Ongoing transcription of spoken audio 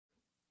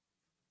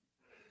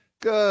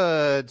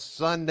Good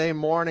Sunday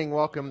morning.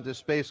 Welcome to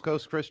Space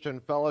Coast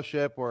Christian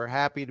Fellowship. We're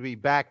happy to be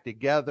back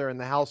together in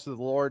the house of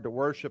the Lord to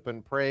worship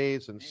and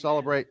praise and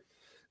celebrate.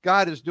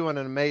 God is doing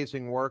an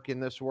amazing work in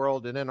this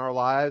world and in our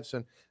lives.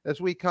 And as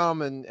we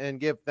come and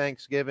give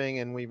thanksgiving,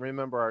 and we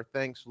remember our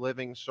Thanks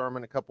Living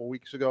sermon a couple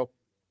weeks ago,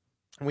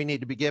 we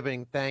need to be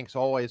giving thanks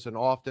always and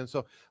often.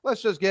 So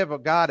let's just give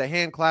God a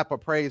hand clap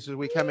of praise as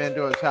we come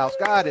into his house.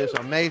 God is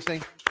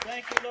amazing.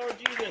 Thank you, Lord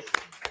Jesus.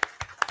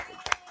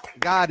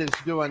 God is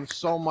doing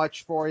so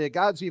much for you.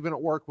 God's even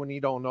at work when you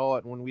don't know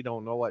it, when we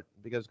don't know it,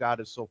 because God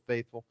is so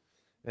faithful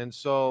and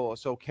so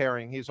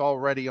caring. He's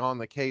already on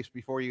the case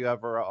before you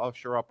ever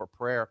usher up a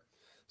prayer.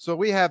 So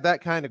we have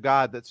that kind of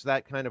God that's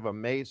that kind of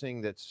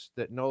amazing,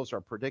 that knows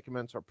our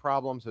predicaments, our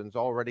problems, and is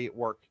already at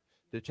work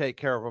to take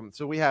care of them.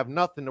 So we have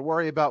nothing to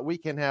worry about. We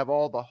can have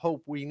all the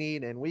hope we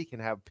need, and we can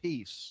have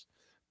peace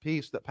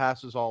that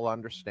passes all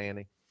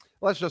understanding.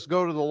 Let's just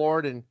go to the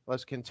Lord and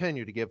let's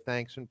continue to give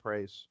thanks and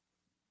praise.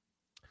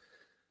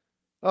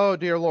 Oh,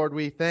 dear Lord,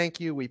 we thank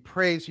you. We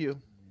praise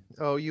you.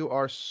 Oh, you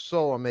are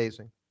so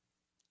amazing.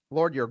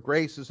 Lord, your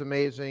grace is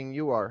amazing.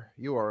 You are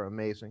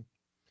amazing.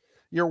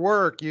 Your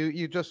work,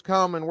 you just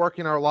come and work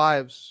in our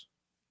lives,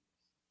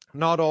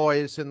 not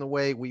always in the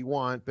way we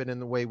want, but in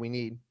the way we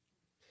need.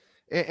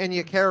 And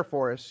you care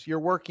for us. You're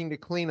working to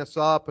clean us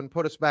up and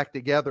put us back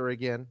together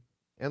again.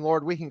 And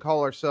Lord, we can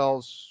call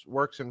ourselves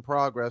works in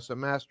progress, a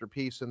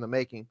masterpiece in the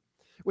making.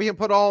 We can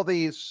put all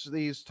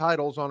these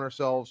titles on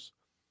ourselves,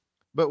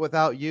 but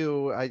without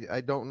you,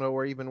 I don't know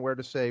where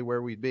to say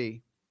where we'd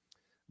be.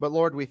 But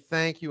Lord, we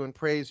thank you and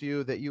praise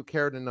you that you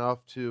cared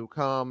enough to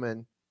come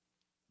and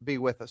be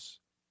with us.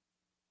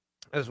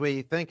 As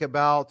we think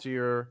about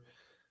your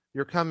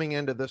coming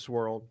into this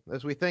world,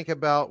 as we think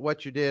about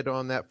what you did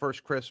on that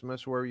first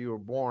Christmas where you were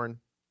born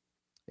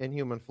in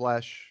human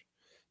flesh,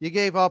 you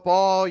gave up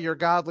all your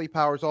godly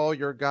powers, all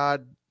your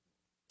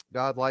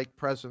godlike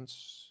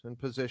presence and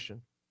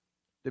position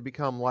to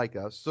become like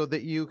us so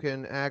that you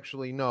can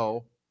actually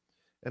know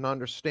and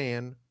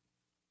understand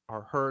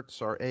our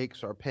hurts, our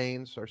aches, our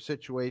pains, our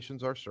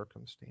situations, our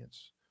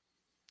circumstance.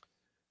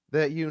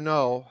 That you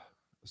know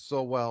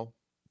so well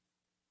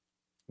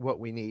what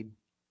we need.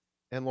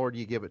 And Lord,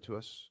 you give it to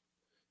us.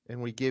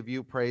 And we give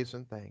you praise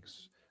and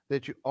thanks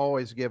that you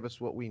always give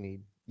us what we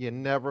need. You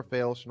never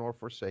fail us nor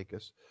forsake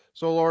us.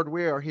 So Lord,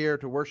 we are here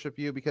to worship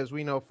you because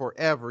we know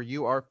forever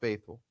you are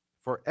faithful.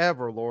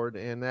 Forever, Lord,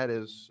 and that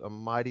is a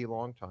mighty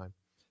long time.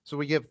 So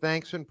we give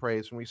thanks and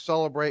praise, and we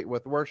celebrate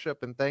with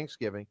worship and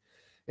thanksgiving.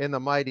 In the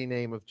mighty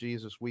name of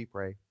Jesus, we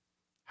pray.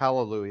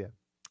 Hallelujah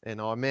and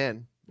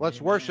amen. Let's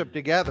Amen. Worship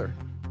together.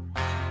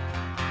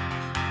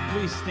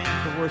 Please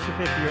stand for worship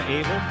if you're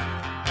able.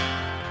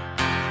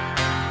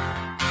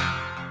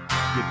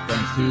 Give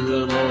thanks to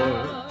the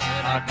Lord,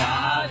 our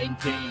God and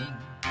King.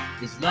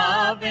 His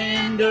love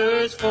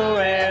endures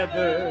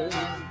forever.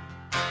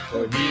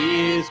 For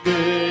he is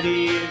good,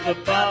 he is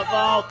above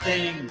all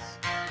things.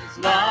 His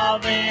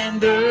love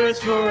endures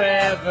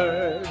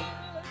forever.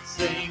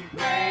 Sing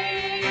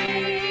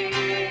praise,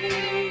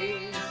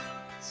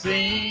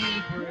 sing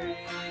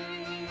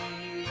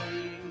praise.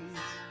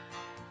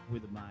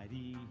 With a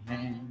mighty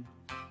hand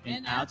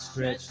and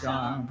outstretched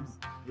arms,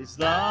 his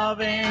love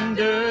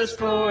endures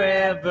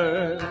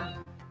forever.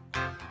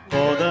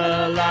 For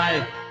the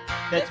life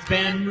that's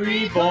been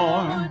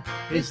reborn,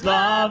 his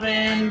love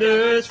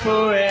endures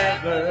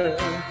forever.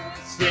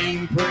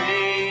 Sing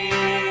praise,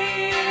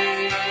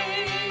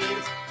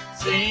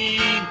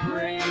 sing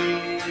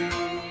praise,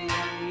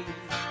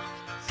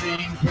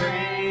 sing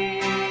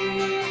praise,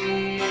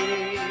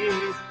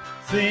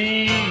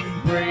 sing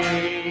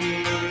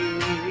praise.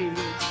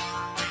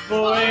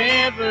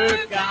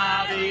 Forever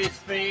God is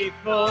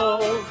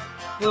faithful,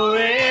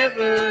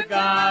 forever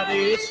God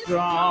is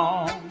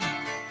strong,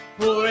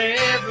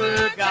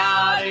 forever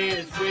God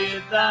is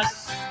with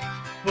us,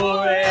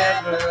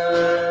 forever,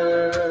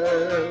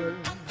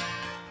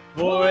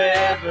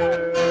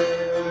 forever.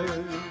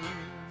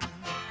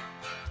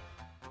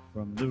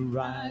 From the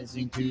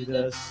rising to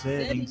the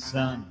setting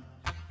sun,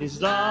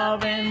 his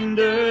love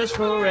endures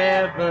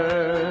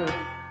forever.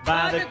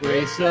 By the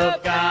grace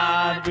of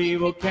God we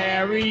will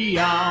carry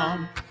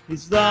on.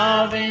 His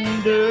love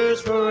endures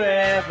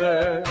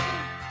forever.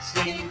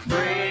 Sing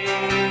praise,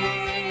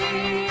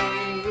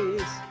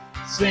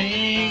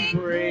 sing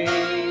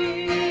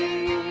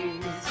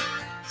praise,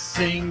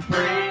 sing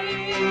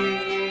praise,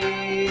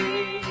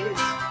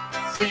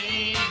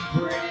 sing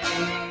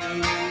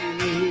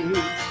praise.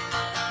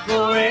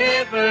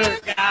 Forever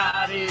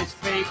God is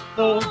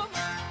faithful,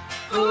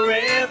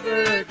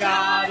 forever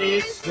God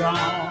is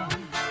strong,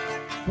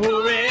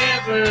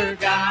 forever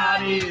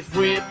God is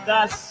with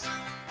us,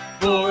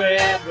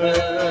 forever,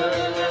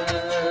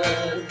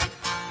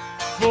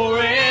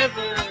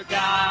 forever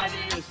God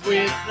is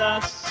with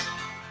us,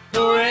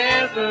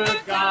 forever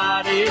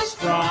God is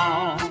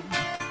strong,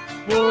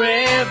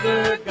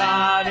 forever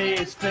God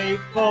is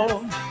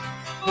faithful,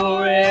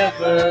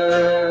 forever,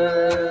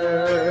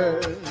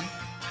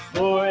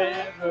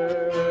 forever,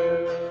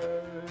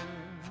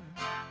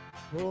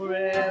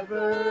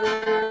 forever.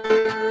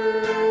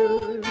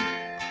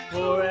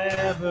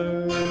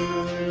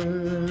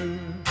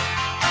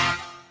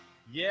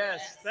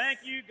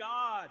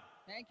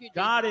 you, Jesus.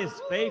 God is Woo.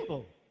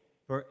 faithful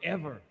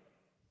forever.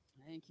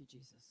 Thank you,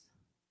 Jesus.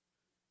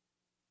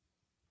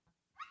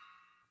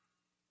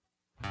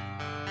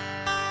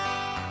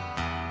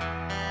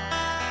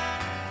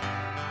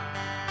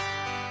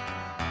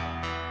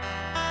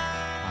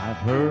 I've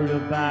heard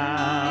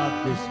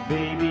about this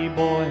baby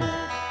boy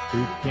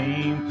who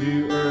came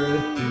to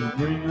earth to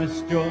bring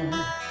us joy,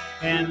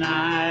 and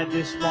I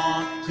just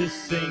want to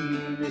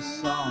sing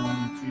this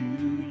song to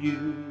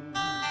you.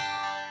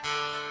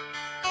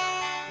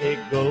 It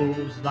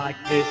goes like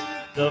this: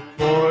 the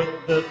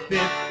fourth, the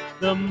fifth,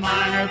 the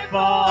minor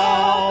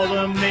fall,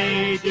 the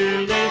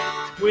major lift.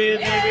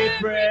 With every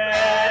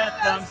breath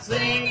I'm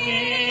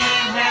singing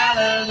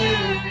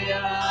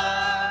hallelujah.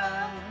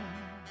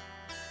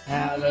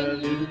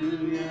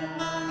 Hallelujah,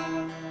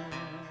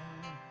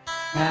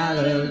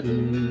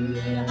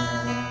 hallelujah,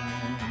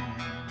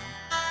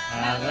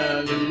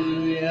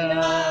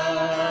 hallelujah,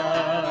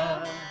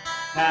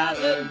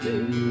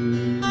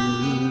 hallelujah.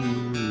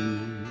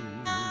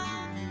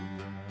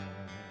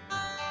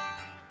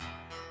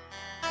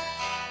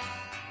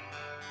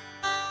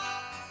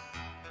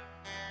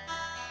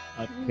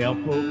 A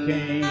couple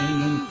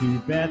came to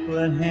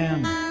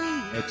Bethlehem,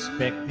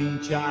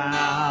 expecting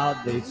child.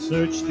 They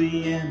searched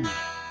the inn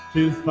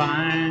to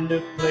find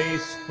a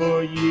place,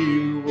 for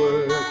you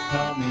were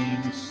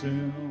coming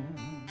soon.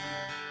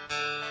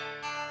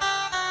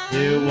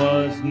 There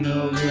was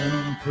no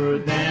room for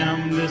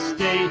them to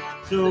stay,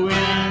 so in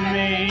a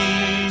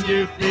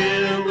manger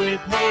filled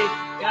with hay,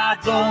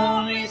 God's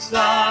only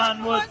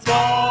Son was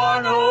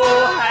born.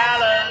 Oh,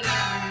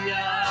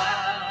 hallelujah,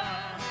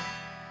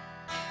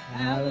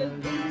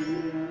 hallelujah,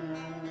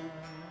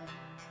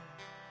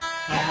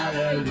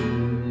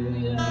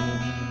 hallelujah,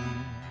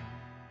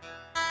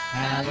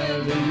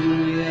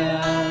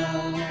 hallelujah,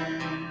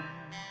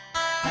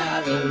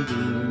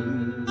 hallelujah.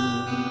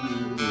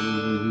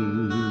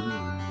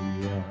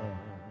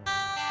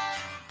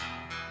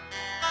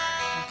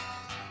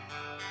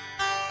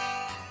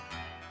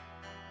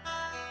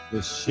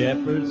 The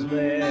shepherds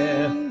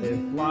left their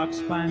flocks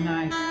by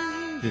night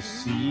to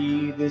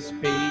see this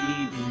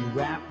baby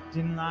wrapped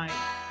in light.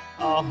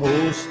 A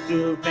host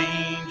of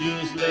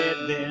angels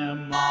led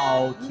them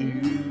all to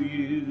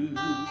you.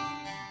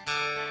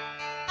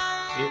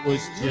 It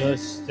was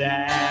just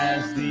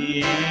as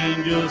the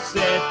angel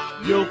said,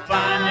 you'll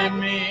find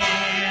him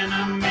in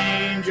a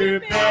manger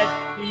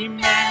bed,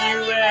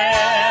 Emmanuel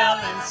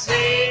and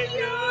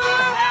Savior.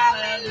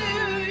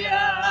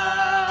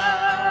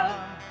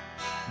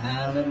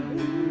 Hallelujah, hallelujah,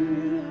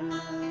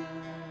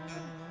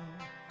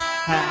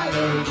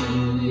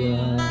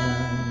 hallelujah,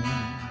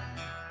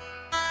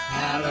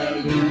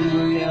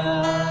 hallelujah,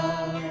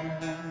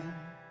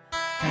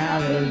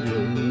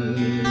 hallelujah.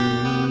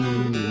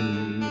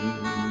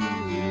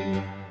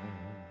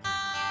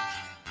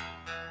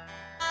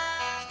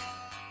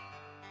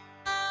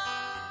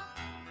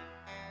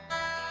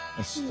 A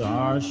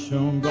star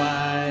shone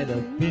bright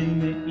up in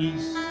the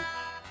east.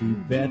 To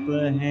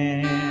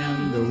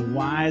Bethlehem the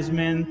wise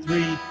men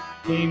three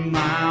came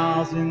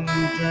miles and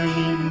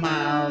journeyed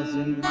miles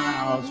and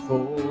miles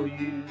for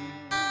you.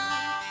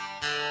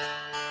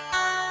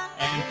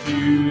 And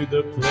to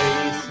the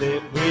place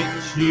at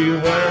which you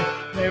were,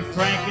 their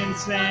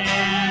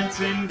frankincense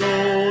and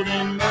gold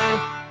and myrrh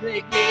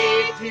they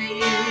gave to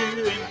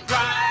you and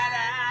cried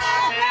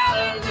out,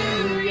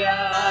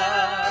 hallelujah.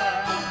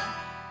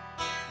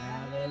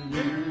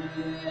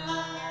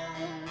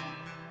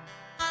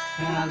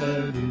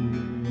 Hallelujah,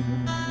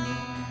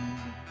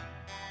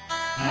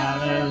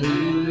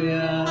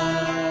 hallelujah,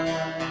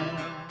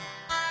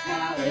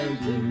 hallelujah.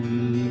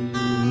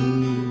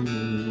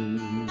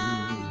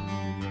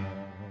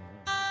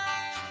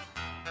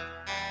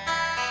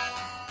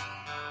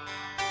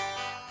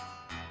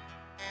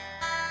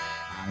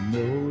 I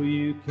know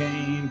you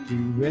came to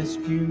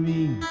rescue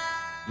me.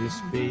 This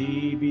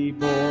baby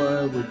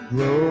boy would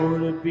grow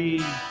to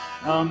be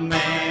a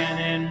man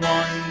and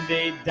one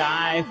day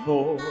die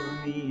for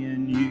me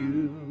and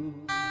you.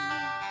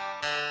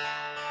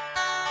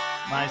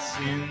 My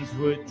sins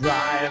would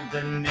drive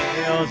the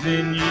nails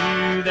in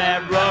you.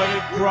 That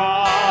rugged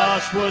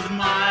cross was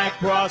my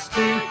cross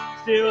too.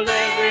 Still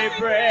every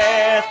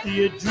breath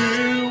you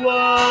drew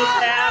was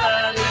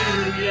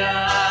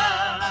hallelujah.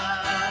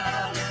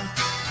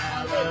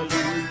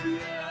 Hallelujah.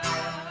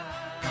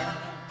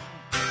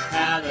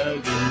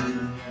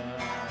 Hallelujah.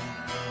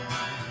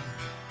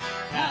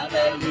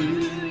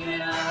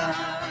 Hallelujah,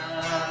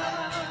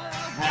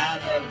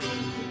 hallelujah,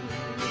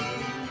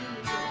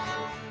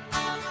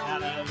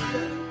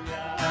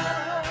 hallelujah,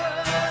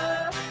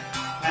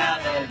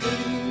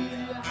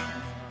 hallelujah,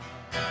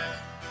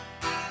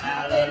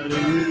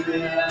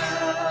 hallelujah,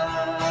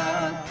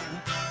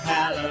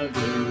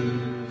 hallelujah.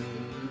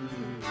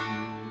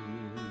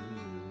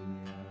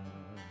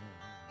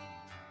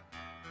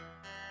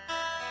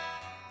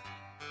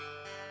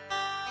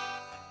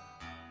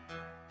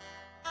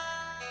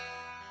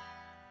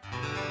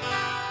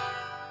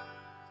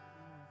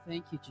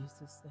 Thank you,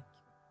 Jesus. Thank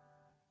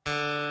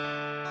you.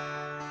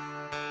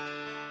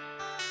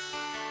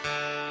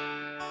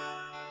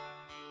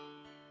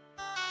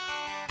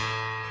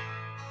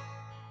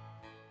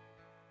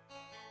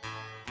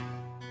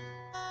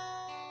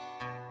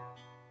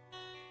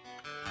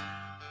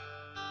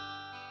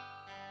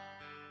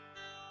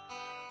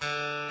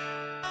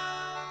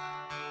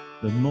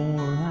 the more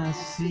I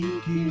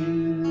seek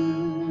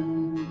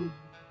you,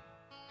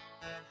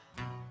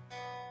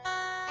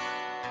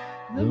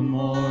 the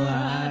more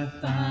I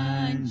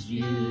find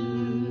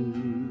you,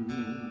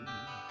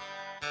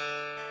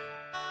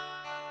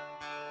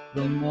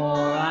 the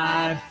more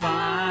I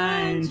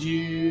find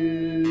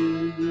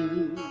you,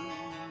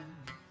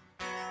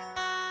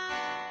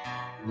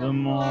 the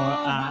more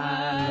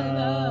I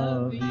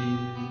love you.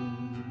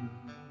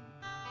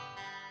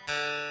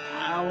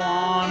 I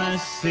wanna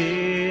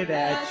sit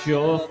at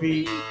your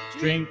feet,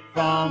 drink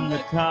from the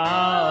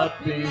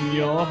cup in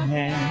your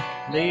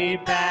hand, lay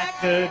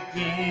back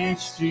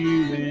against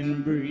you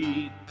and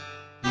breathe,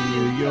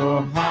 feel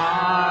your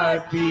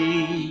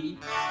heartbeat.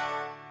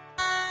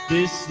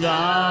 This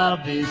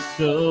love is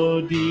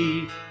so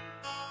deep,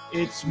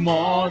 it's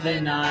more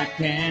than I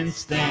can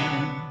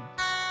stand.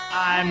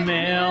 I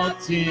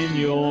melt in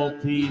your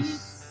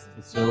peace,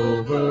 it's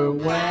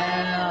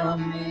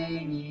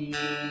overwhelming.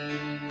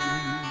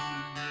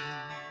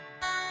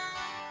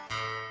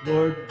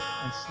 Lord,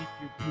 I seek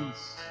your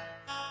peace.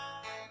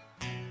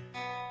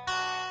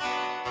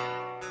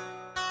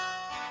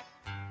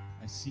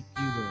 I seek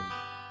you, Lord.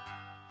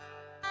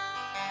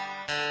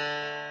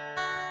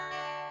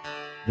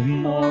 The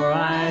more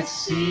I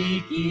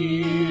seek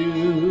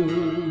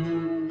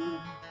you,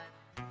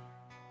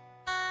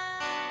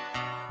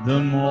 the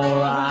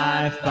more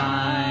I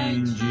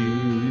find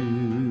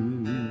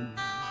you,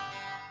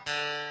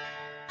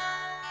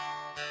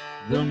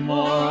 the more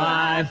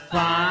I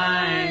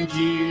find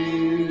you,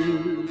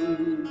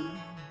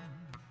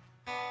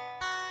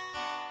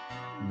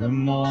 the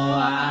more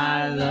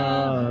I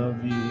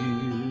love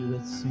you.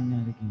 Let's sing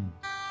that again.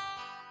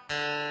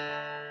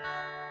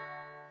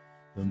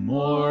 The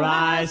more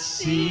I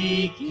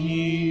seek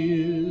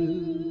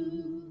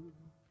you,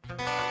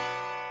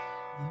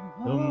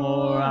 the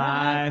more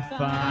I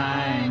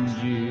find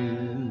you,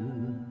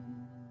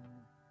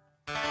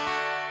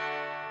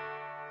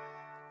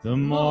 the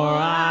more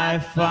I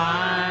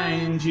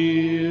find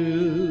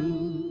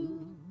you,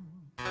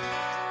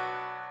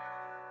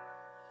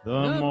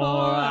 the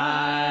more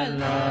I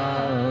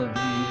love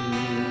you.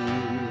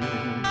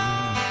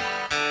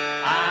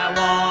 I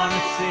want to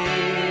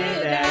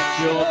sit at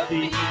your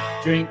feet,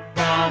 drink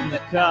from the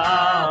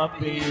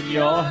cup in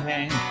your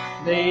hand,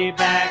 lay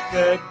back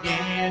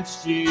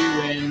against you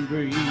and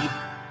breathe,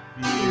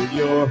 feel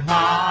your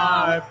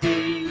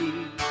heartbeat.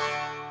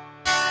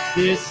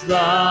 This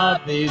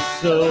love is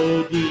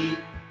so deep,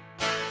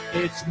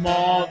 it's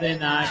more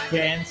than I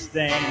can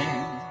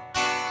stand.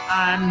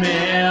 I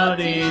melt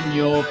in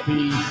your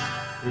peace,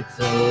 it's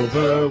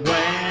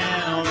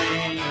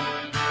overwhelming.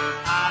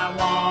 I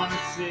want to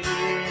sit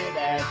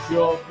at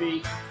your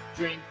feet,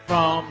 drink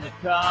from the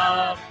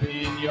cup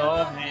in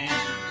your hand,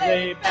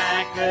 lay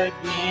back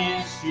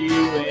against you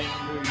and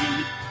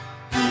breathe,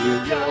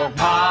 feel your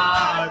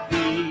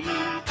heartbeat.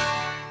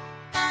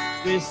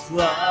 This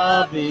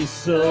love is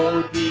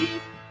so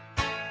deep,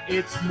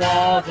 it's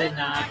more than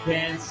I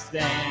can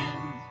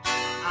stand.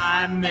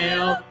 I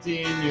melt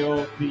in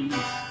your peace,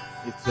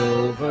 it's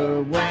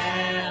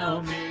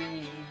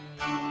overwhelming.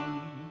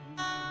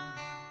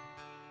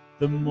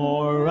 The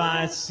more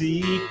I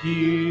seek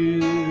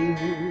you,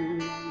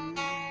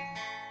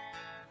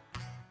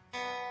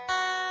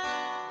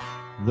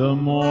 the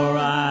more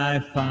I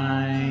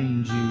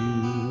find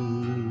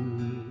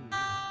you,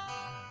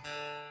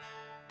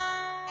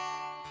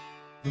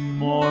 the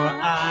more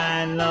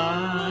I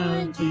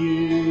love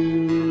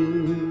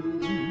you,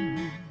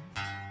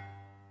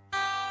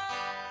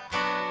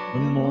 the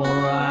more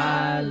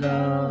I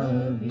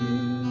love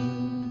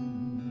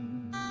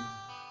you,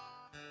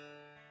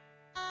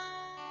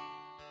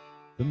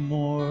 the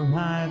more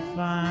I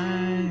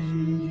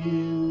find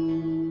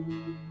you,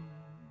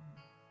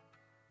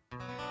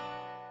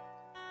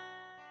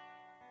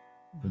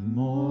 the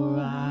more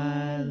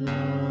I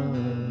love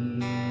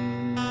you.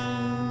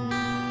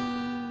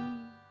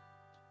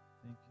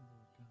 Thank you,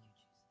 Lord God.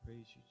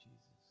 Praise you,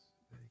 Jesus.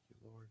 Thank you,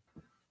 Lord.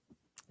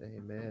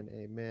 Amen.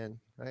 Amen.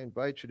 I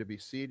invite you to be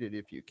seated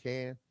if you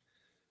can.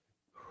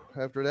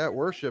 After that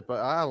worship,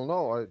 I don't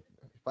know. If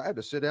I had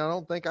to sit down, I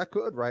don't think I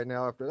could right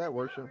now after that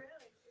worship.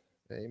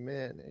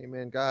 Amen.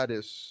 Amen. God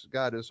is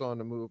on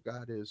the move.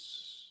 God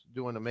is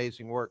doing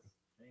amazing work.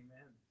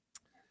 Amen.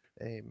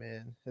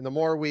 Amen. And the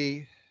more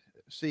we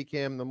seek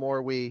him, the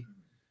more we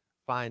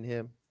find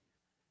him.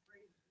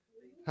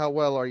 How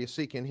well are you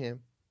seeking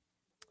him?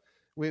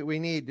 We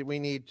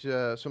need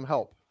some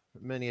help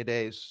many a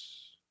days.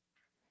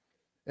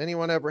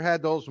 Anyone ever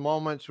had those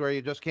moments where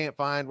you just can't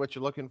find what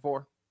you're looking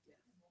for?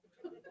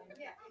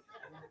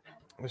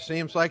 It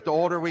seems like the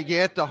older we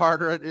get, the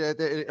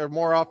harder or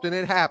more often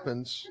it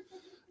happens.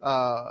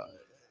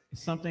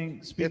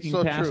 Something, speaking,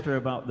 so Pastor, true.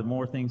 about the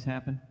more things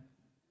happen.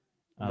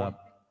 What?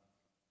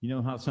 You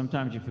know how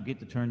sometimes you forget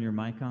to turn your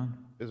mic on?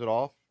 Is it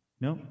off?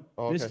 No.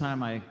 Oh, This okay.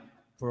 time,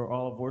 for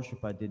all of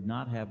worship, I did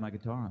not have my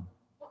guitar on.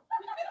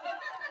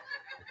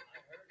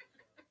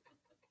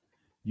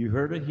 You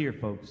heard it here,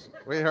 folks.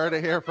 We heard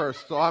it here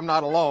first, so I'm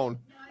not alone.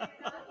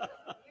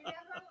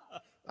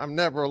 I'm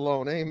never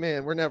alone.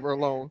 Amen. We're never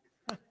alone.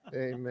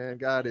 Amen.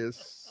 God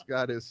is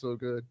so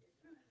good.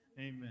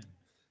 Amen.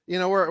 You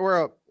know,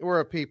 we're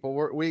a people.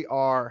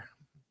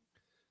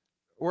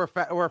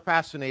 We're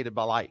fascinated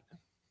by light.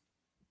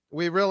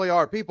 We really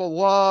are. People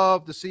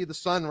love to see the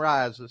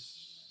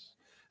sunrises.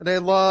 They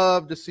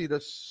love to see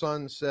the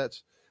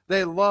sunsets.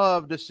 They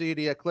love to see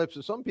the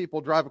eclipses. Some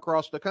people drive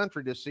across the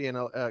country to see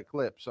an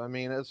eclipse. I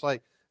mean, it's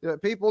like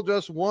people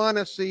just want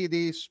to see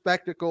these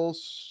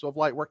spectacles of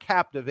light. We're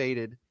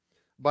captivated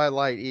by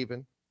light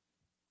even.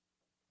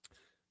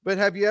 But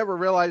have you ever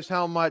realized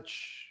how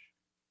much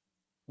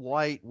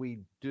light we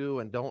do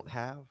and don't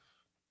have?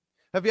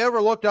 Have you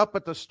ever looked up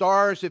at the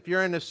stars? If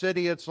you're in the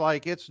city, it's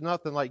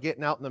nothing like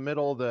getting out in the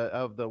middle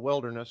of the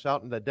wilderness,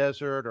 out in the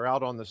desert or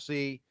out on the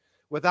sea.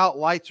 Without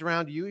lights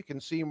around you, you can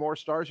see more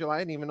stars. I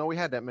didn't even know we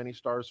had that many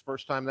stars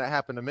first time that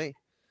happened to me.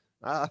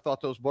 I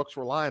thought those books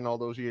were lying all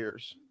those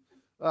years.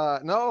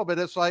 No, but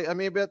it's like, I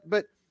mean,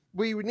 but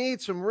we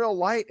need some real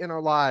light in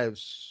our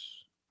lives.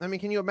 I mean,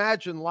 can you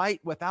imagine life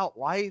without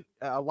light?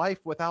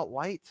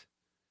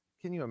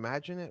 Can you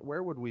imagine it?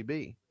 Where would we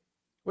be?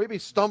 We'd be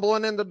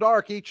stumbling in the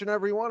dark, each and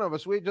every one of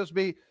us. We'd just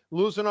be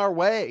losing our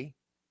way.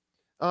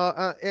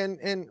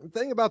 And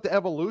think about the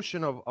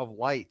evolution of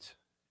light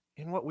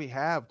in what we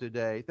have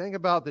today. Think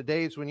about the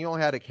days when you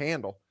only had a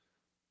candle.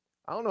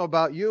 I don't know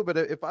about you, but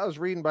if I was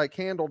reading by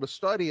candle to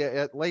study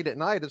late at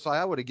night, it's like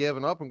I would have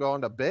given up and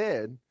gone to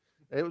bed.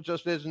 It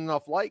just isn't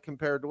enough light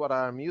compared to what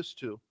I'm used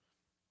to.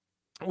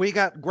 We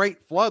got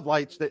great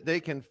floodlights that they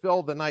can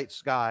fill the night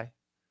sky.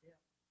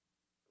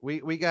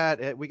 We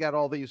got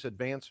all these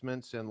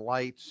advancements in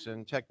lights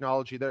and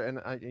technology there,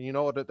 and you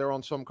know that they're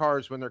on some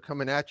cars when they're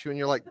coming at you, and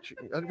you're like,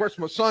 "Where's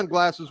my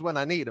sunglasses when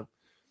I need them?"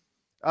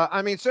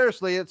 I mean,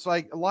 seriously, it's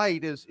like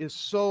light is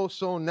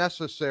so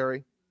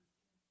necessary.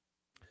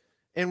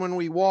 And when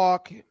we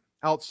walk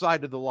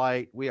outside of the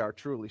light, we are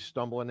truly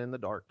stumbling in the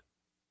dark.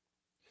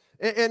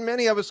 And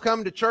many of us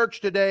come to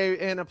church today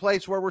in a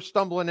place where we're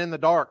stumbling in the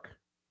dark.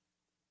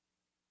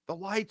 The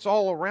light's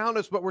all around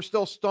us, but we're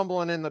still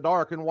stumbling in the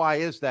dark. And why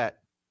is that?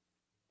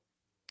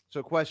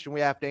 So a question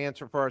we have to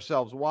answer for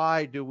ourselves.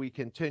 Why do we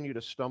continue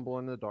to stumble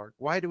in the dark?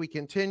 Why do we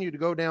continue to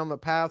go down the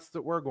paths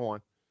that we're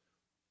going?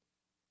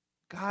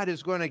 God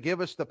is going to give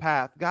us the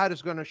path. God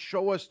is going to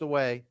show us the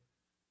way.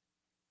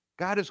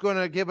 God is going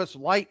to give us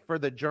light for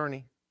the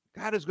journey.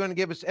 God is going to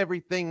give us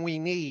everything we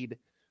need.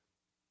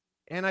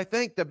 And I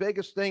think the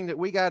biggest thing that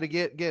we got to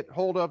get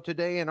hold of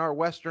today in our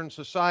Western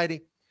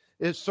society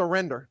is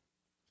surrender.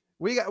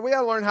 We got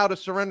to learn how to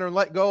surrender and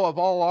let go of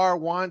all our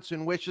wants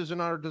and wishes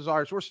and our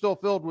desires. We're still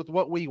filled with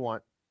what we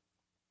want,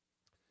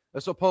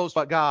 as opposed to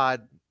what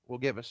God will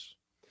give us.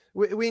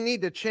 We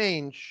need to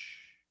change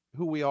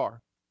who we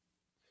are.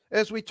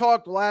 As we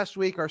talked last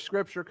week, our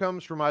scripture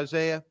comes from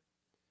Isaiah.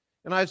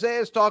 And Isaiah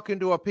is talking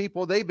to a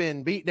people, they've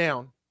been beat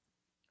down.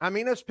 I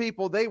mean, this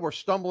people, they were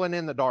stumbling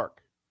in the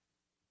dark.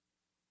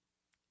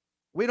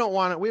 We don't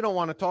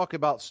want to talk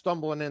about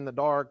stumbling in the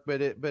dark,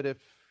 but if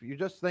you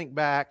just think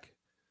back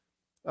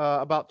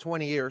about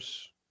 20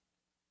 years,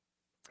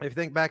 if you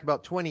think back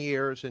about 20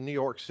 years in New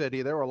York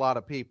City, there were a lot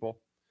of people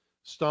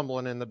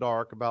stumbling in the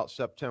dark about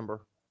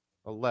September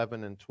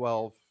 11 and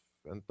 12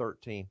 and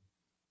 13.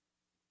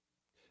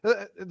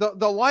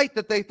 The light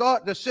that they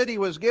thought the city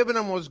was giving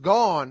them was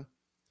gone.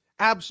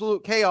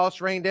 Absolute chaos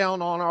rained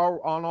down on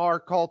our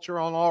culture,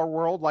 on our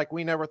world, like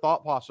we never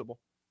thought possible.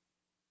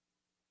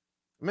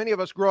 Many of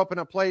us grew up in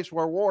a place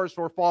where wars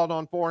were fought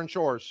on foreign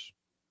shores.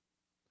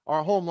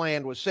 Our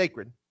homeland was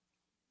sacred.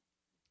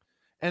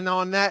 And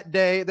on that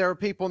day, there were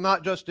people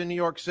not just in New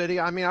York City.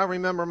 I mean, I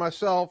remember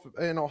myself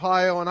in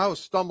Ohio, and I was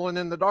stumbling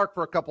in the dark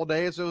for a couple of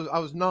days. I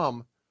was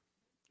numb.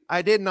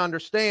 I didn't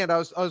understand. I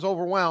was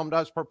overwhelmed. I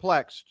was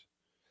perplexed.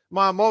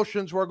 My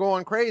emotions were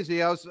going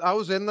crazy. I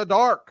was in the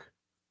dark.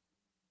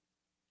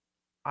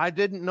 I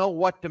didn't know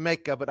what to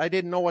make of it. I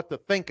didn't know what to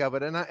think of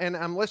it. And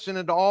I'm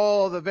listening to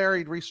all the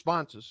varied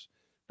responses,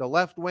 the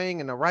left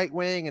wing and the right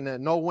wing and the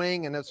no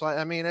wing. And it's like,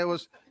 I mean,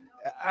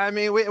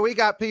 we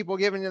got people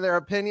giving you their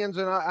opinions,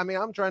 and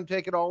I'm trying to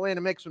take it all in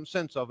and make some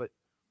sense of it.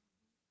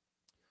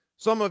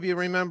 Some of you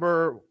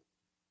remember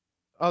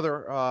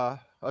other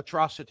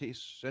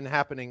atrocities and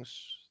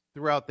happenings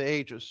throughout the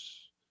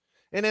ages.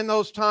 And in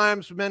those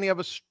times, many of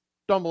us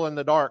stumble in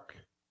the dark.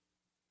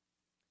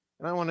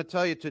 And I want to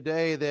tell you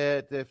today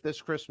that if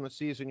this Christmas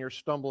season you're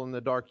stumbling in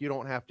the dark, you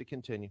don't have to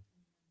continue.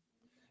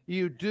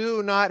 You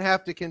do not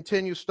have to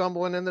continue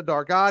stumbling in the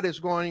dark. God is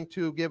going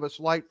to give us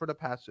light for the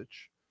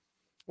passage.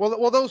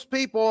 Well, those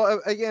people,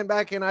 again,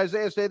 back in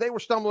Isaiah's day, they were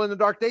stumbling in the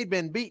dark. They'd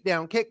been beat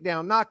down, kicked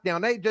down, knocked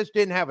down. They just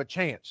didn't have a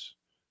chance.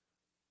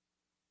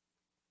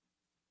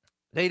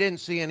 They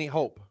didn't see any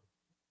hope.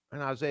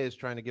 And Isaiah is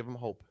trying to give them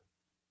hope.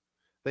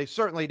 They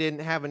certainly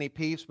didn't have any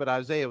peace, but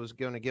Isaiah was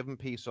going to give them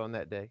peace on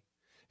that day.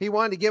 He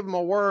wanted to give them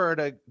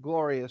a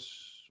glorious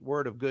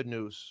word of good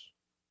news,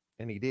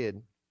 and he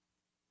did.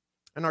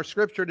 And our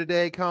scripture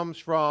today comes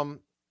from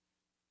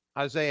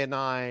Isaiah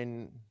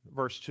 9,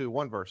 verse 2,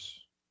 one verse.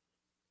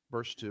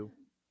 Verse 2.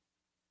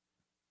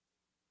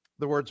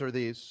 The words are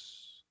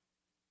these,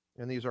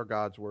 and these are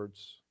God's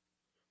words.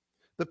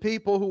 The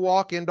people who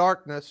walk in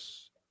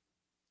darkness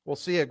will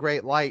see a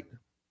great light.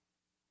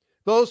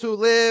 Those who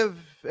live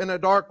in a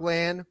dark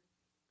land,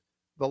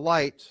 the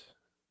light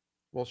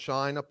will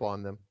shine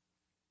upon them.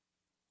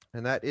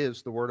 And that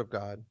is the word of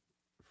God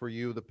for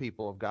you, the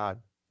people of God.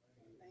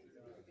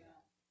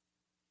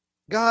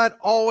 God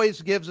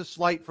always gives us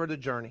light for the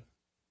journey.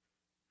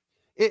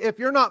 If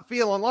you're not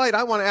feeling light,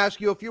 I want to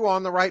ask you if you're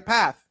on the right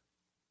path.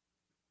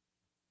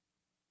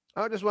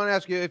 I just want to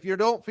ask you, if you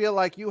don't feel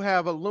like you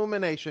have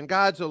illumination,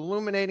 God's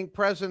illuminating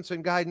presence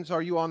and guidance,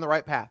 are you on the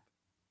right path?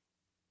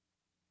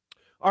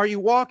 Are you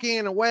walking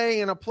in a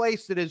way, in a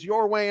place that is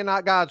your way and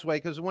not God's way?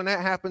 Because when that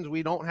happens,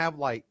 we don't have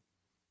light.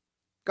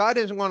 God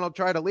isn't going to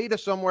try to lead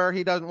us somewhere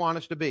He doesn't want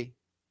us to be.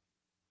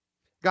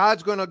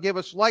 God's going to give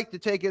us light to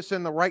take us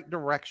in the right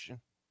direction.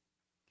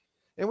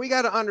 And we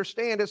got to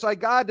understand, it's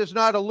like God does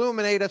not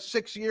illuminate a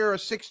 6-year or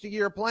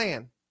 60-year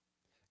plan.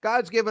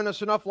 God's given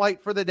us enough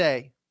light for the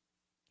day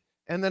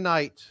and the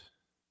night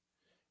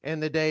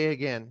and the day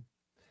again.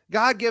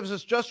 God gives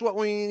us just what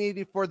we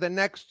need for the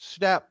next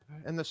step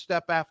and the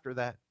step after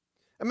that.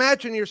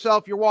 Imagine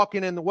yourself, you're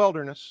walking in the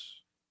wilderness.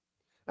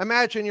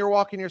 Imagine you're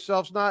walking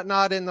yourselves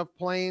not in the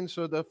plains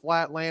or the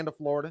flat land of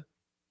Florida.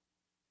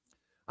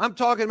 I'm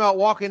talking about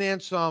walking in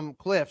some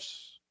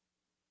cliffs,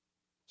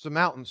 some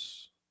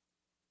mountains,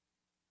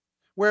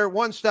 where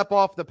one step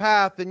off the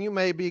path and you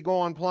may be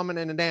going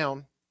plummeting and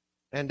down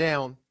and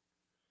down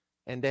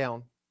and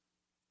down.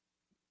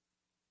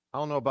 I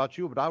don't know about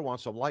you, but I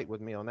want some light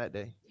with me on that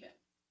day.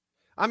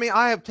 I mean,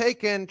 I have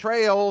taken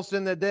trails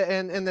in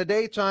the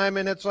daytime,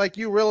 and it's like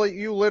you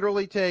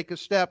literally take a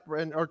step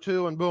or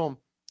two, and boom,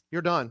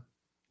 you're done.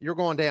 You're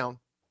going down,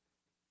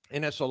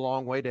 and it's a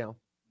long way down.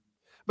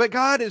 But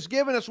God has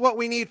given us what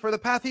we need for the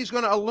path. He's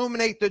going to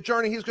illuminate the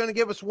journey. He's going to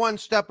give us one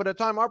step at a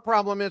time. Our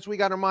problem is we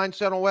got our mind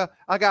set on, well,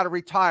 I got to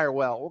retire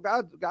well.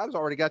 Well, God's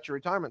already got your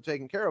retirement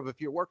taken care of.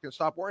 If you're working,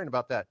 stop worrying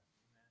about that.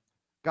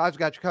 God's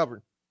got you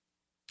covered.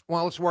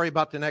 Well, let's worry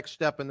about the next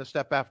step and the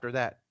step after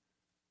that.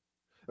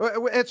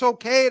 It's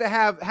okay to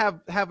have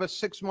a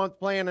 6-month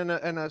plan and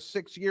a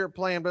 6-year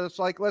plan, but it's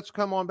like, let's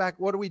come on back.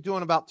 What are we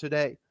doing about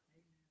today?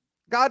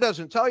 God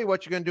doesn't tell you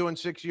what you're going to do in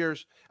 6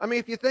 years. I mean,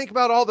 if you think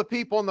about all the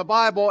people in the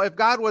Bible, if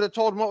God would have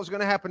told them what was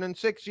going to happen in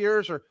 6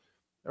 years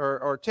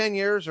or 10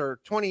 years or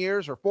 20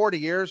 years or 40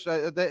 years,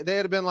 they'd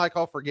have been like,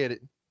 oh, forget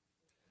it.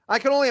 I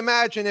can only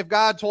imagine if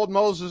God told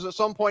Moses at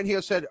some point, he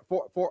had said,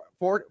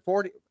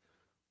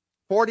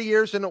 40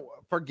 years, and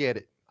forget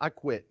it. I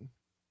quit.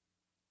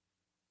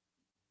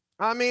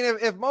 I mean,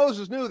 if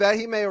Moses knew that,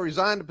 he may have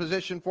resigned the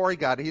position before he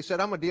got it. He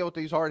said, I'm going to deal with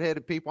these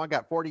hard-headed people. I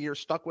got 40 years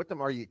stuck with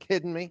them. Are you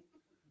kidding me?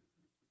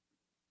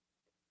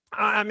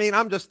 I mean,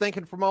 I'm just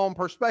thinking from my own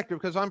perspective,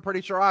 because I'm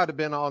pretty sure I'd have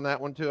been on that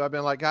one too. I've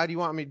been like, God, do you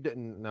want me to?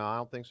 No, I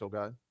don't think so,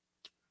 God.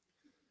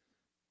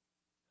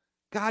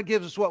 God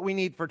gives us what we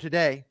need for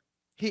today.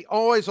 He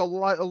always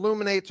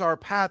illuminates our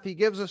path. He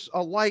gives us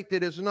a light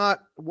that is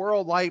not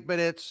world light, but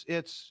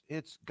it's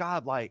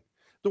God light.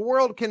 The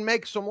world can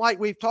make some light.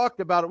 We've talked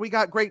about it. We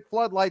got great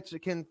floodlights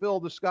that can fill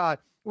the sky.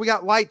 We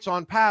got lights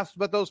on paths,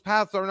 but those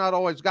paths are not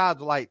always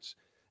God's lights,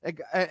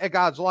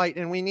 God's light,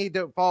 and we need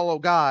to follow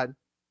God.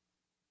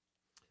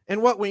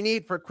 And what we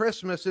need for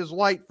Christmas is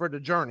light for the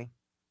journey.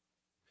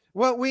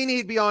 What we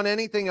need beyond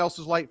anything else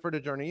is light for the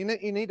journey. You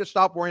need to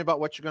stop worrying about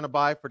what you're going to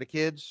buy for the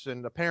kids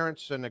and the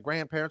parents and the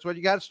grandparents. Well,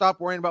 you got to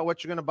stop worrying about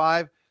what you're going to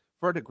buy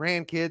for the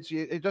grandkids.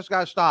 You just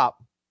got to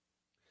stop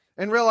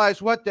and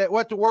realize what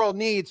the world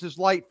needs is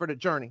light for the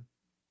journey.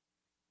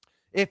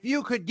 If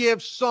you could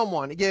give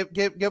someone,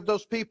 give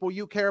those people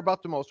you care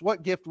about the most,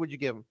 what gift would you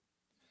give them?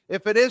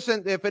 If it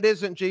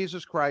isn't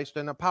Jesus Christ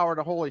and the power of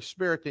the Holy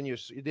Spirit, then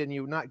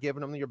you're not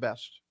giving them your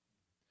best.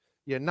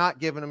 You're not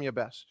giving them your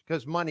best,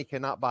 because money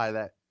cannot buy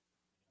that.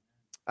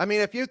 I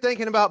mean, if you're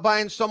thinking about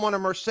buying someone a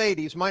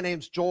Mercedes, my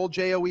name's Joel,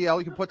 Joel.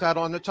 You can put that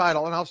on the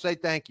title, and I'll say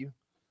thank you.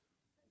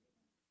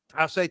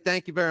 I'll say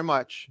thank you very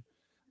much.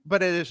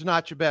 But it is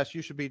not your best.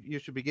 You should be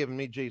giving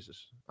me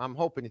Jesus. I'm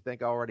hoping you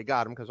think I already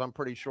got him, because I'm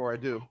pretty sure I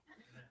do.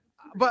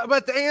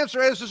 But the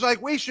answer is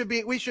like we should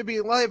be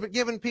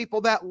giving people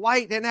that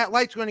light, and that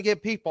light's going to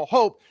give people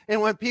hope. And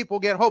when people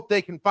get hope,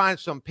 they can find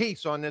some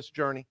peace on this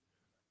journey.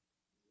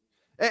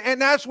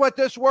 And that's what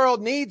this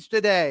world needs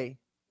today,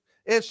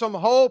 is some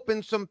hope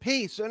and some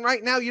peace. And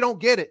right now you don't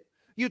get it.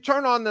 You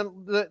turn on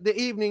the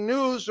evening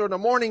news or the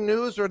morning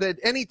news or the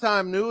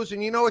anytime news,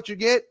 and you know what you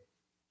get?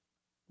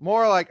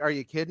 More like, are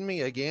you kidding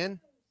me again?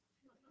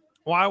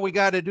 Why we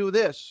got to do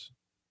this?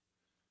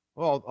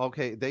 Well,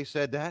 okay, they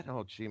said that.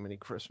 Oh, gee, many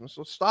Christmas.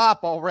 Let's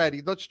stop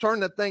already. Let's turn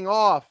the thing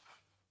off.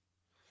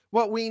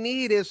 What we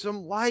need is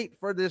some light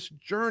for this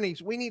journey.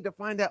 We need to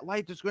find that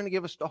light that's going to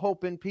give us the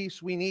hope and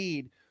peace we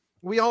need.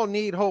 We all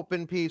need hope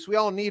and peace. We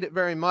all need it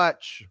very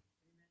much.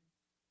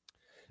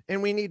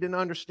 And we need to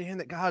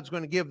understand that God's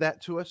going to give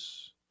that to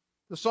us.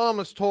 The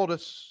psalmist told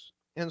us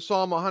in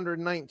Psalm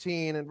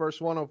 119 and verse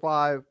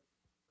 105,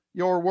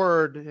 your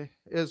word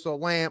is a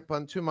lamp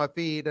unto my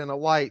feet and a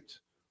light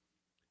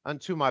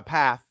unto my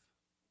path.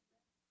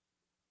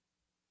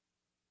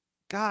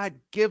 God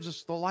gives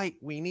us the light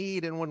we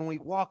need, and when we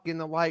walk in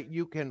the light,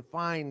 you can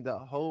find the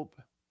hope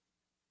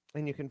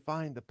and you can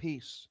find the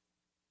peace.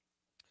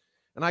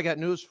 And I got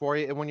news for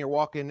you. And when you're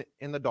walking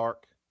in the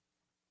dark,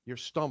 you're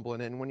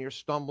stumbling. And when you're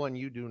stumbling,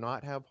 you do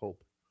not have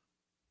hope.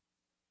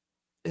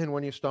 And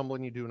when you're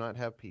stumbling, you do not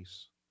have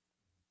peace.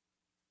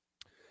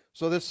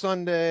 So this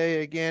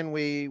Sunday, again,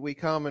 we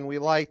come and we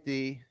light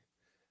the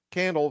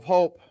candle of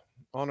hope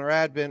on our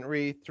Advent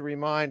wreath to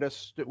remind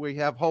us that we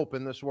have hope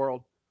in this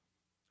world,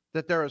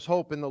 that there is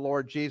hope in the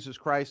Lord Jesus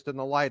Christ and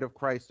the light of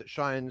Christ that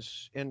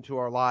shines into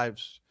our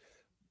lives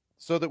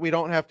so that we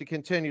don't have to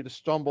continue to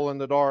stumble in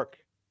the dark.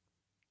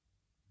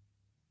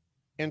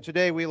 And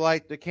today we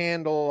light the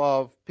candle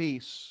of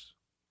peace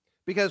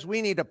because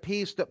we need a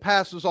peace that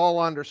passes all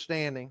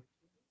understanding.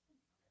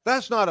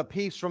 That's not a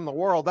peace from the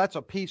world. That's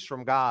a peace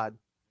from God.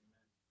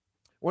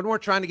 When we're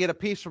trying to get a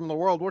peace from the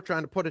world, we're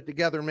trying to put it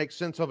together and make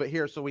sense of it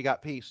here so we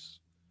got peace.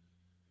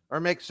 Or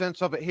make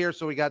sense of it here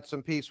so we got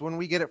some peace. When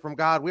we get it from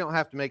God, we don't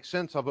have to make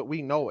sense of it.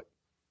 We know it.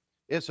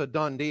 It's a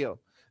done deal.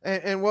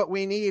 And what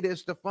we need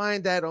is to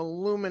find that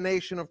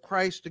illumination of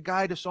Christ to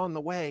guide us on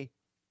the way.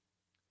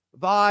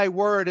 Thy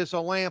word is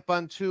a lamp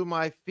unto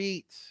my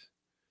feet.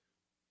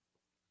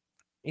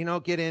 You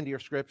know, get into your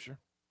scripture.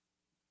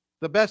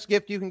 The best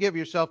gift you can give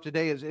yourself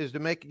today is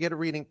to get a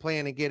reading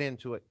plan and get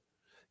into it.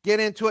 Get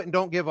into it and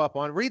don't give up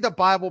on it. Read the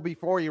Bible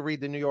before you read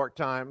the New York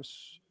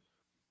Times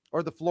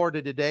or the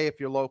Florida Today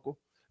if you're local.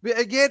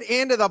 Get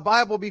into the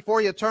Bible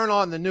before you turn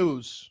on the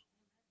news.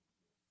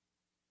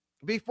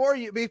 Before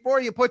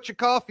you put your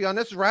coffee on.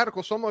 This is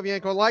radical. Some of you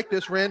ain't going to like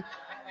this, Ren.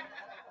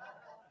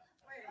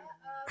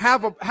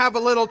 Have a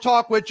little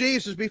talk with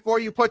Jesus before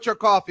you put your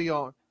coffee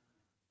on.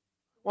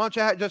 Why don't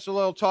you have just a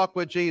little talk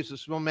with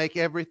Jesus? We'll make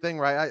everything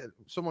right.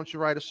 Someone should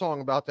write a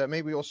song about that.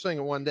 Maybe we'll sing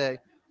it one day.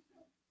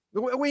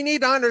 We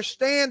need to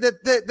understand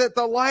that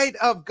the light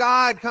of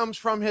God comes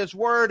from his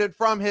word and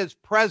from his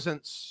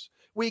presence.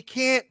 We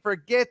can't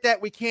forget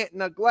that. We can't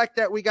neglect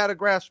that. We got to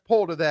grasp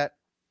hold of that.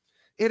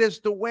 It is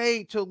the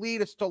way to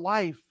lead us to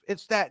life.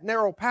 It's that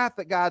narrow path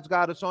that God's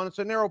got us on. It's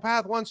a narrow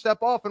path. One step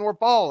off and we're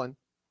falling.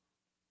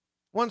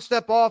 One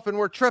step off and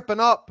we're tripping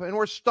up and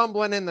we're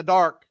stumbling in the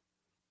dark.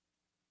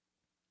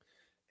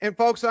 And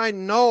folks, I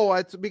know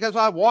it's because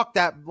I walked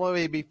that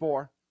way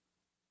before.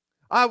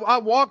 I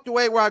walked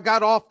away where I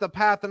got off the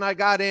path and I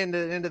got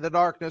into the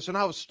darkness and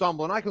I was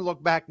stumbling. I can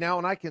look back now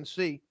and I can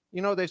see.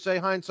 You know, they say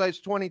hindsight's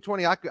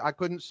 20/20. I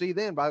couldn't see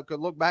then, but I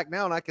could look back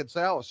now and I could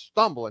say I was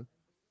stumbling.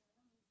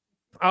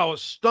 I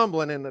was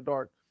stumbling in the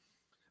dark.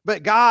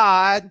 But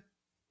God,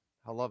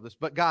 I love this,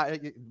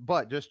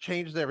 but just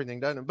changes everything,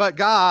 doesn't it? But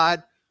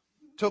God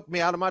took me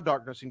out of my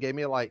darkness and gave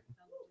me a light.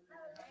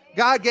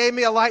 God gave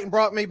me a light and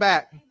brought me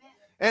back.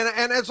 And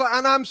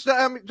I'm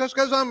just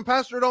because I'm a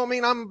pastor don't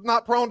mean I'm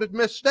not prone to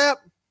misstep.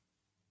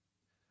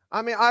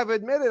 I mean, I've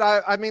admitted,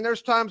 I mean,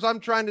 there's times I'm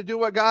trying to do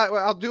what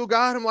I'll do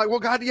God. I'm like, well,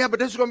 God, yeah, but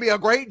this is going to be a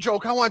great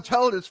joke. I want to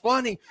tell it. It's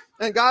funny.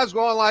 And God's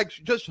going like,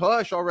 just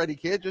hush already,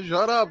 kid. Just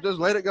shut up. Just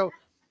let it go.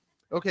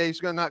 Okay, he's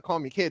going to not call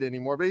me kid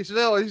anymore, but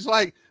he's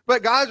like,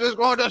 but God's just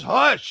going, just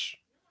hush.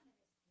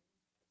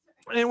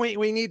 And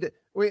we need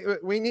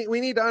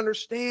to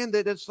understand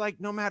that it's like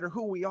no matter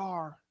who we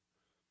are,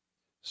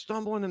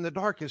 stumbling in the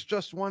dark is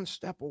just one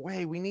step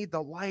away. We need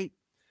the light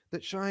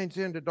that shines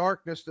into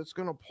darkness that's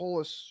going to pull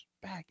us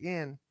back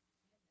in.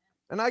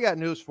 And I got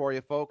news for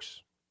you,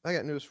 folks. I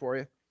got news for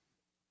you.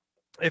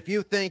 If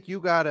you think you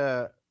got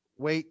to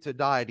wait to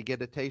die to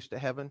get a taste of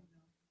heaven,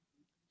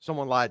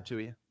 someone lied to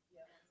you.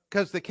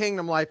 Because the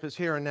kingdom life is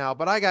here and now.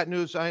 But I got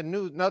news.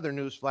 Another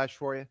news flash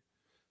for you.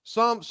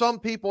 Some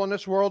people in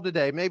this world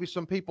today, maybe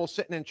some people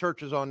sitting in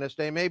churches on this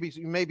day, maybe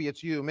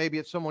it's you, maybe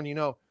it's someone you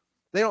know.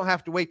 They don't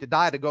have to wait to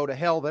die to go to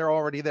hell. They're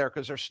already there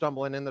because they're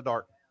stumbling in the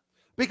dark.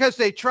 Because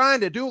they're trying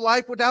to do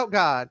life without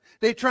God.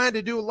 They're trying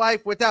to do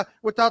life without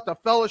the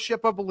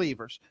fellowship of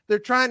believers. They're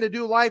trying to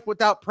do life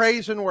without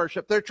praise and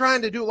worship. They're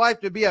trying to do life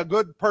to be a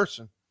good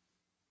person.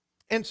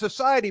 And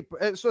society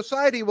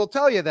will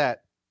tell you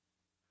that.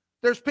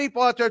 There's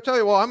people out there tell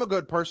you, well, I'm a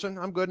good person.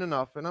 I'm good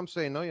enough. And I'm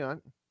saying, no, you're not.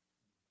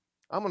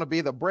 I'm going to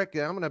be the brick.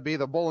 I'm going to be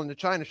the bull in the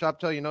china shop.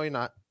 Tell you, no, you're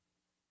not.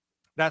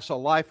 That's a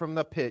lie from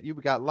the pit. You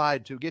got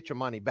lied to. Get your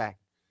money back.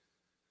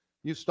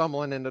 You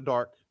stumbling in the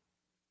dark.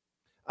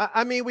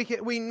 I mean,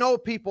 we know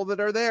people that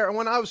are there. And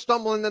when I was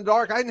stumbling in the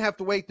dark, I didn't have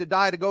to wait to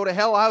die to go to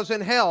hell. I was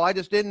in hell. I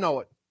just didn't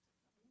know it.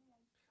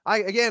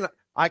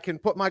 I can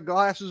put my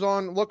glasses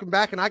on looking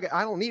back, and I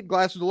don't need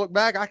glasses to look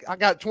back. I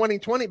got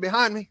 20/20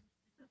 behind me.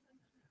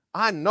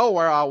 I know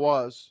where I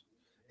was.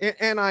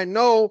 And I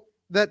know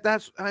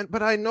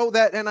but I know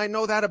that, and I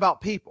know that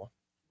about people.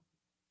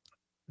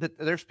 That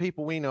there's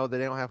people we know that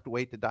they don't have to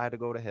wait to die to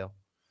go to hell.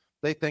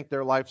 They think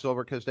their life's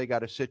over because they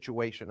got a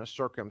situation, a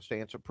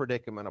circumstance, a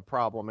predicament, a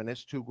problem, and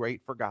it's too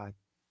great for God.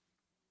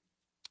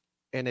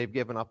 And they've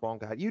given up on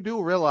God. You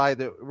do realize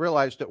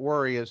that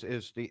worry is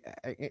just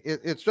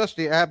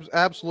the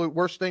absolute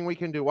worst thing we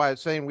can do. Why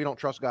it's saying we don't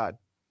trust God.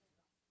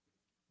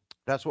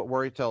 That's what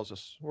worry tells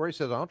us. Worry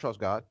says, I don't trust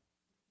God.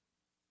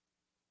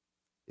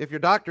 If your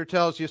doctor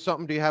tells you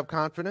something, do you have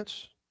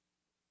confidence?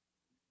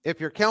 If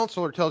your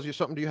counselor tells you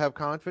something, do you have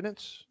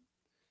confidence?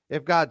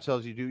 If God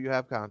tells you, do you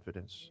have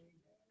confidence?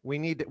 We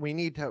need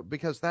to,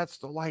 because that's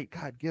the light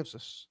God gives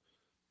us.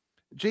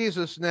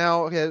 Jesus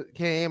now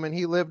came and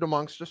he lived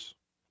amongst us.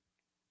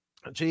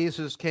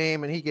 Jesus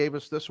came and he gave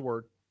us this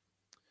word.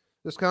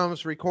 This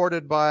comes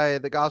recorded by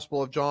the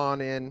Gospel of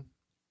John in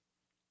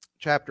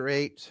chapter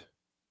 8.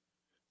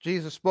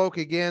 Jesus spoke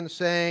again,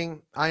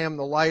 saying, I am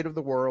the light of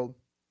the world.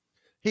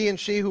 He and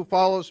she who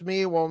follows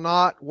me will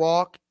not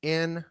walk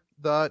in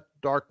the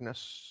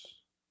darkness.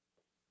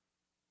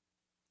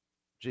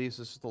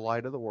 Jesus is the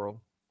light of the world.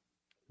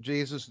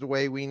 Jesus is the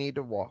way we need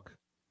to walk.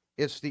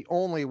 It's the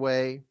only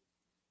way.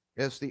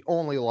 It's the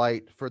only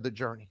light for the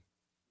journey.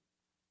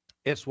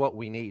 It's what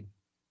we need.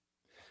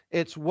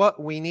 It's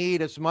what we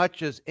need as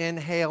much as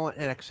inhale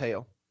and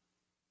exhale.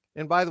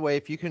 And by the way,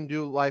 if you can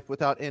do life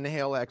without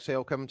inhale,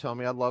 exhale, come and tell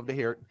me. I'd love to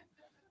hear it.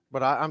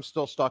 But I'm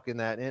still stuck in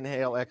that.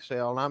 Inhale,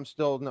 exhale. And I'm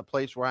still in a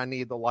place where I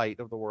need the light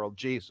of the world.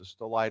 Jesus,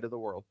 the light of the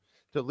world,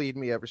 to lead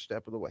me every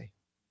step of the way.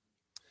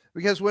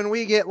 Because when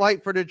we get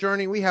light for the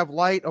journey, we have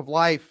light of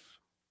life.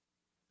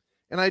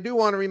 And I do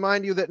want to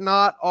remind you that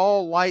not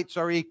all lights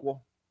are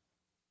equal.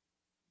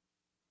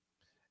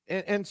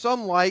 And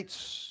some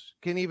lights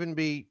can even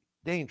be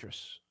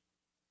dangerous.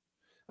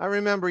 I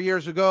remember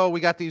years ago, we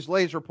got these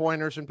laser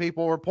pointers and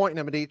people were pointing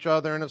them at each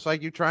other. And it's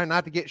like you try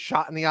not to get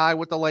shot in the eye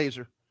with the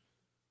laser.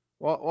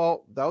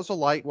 Well, that was a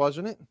light,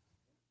 wasn't it?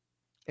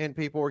 And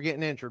people were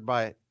getting injured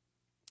by it.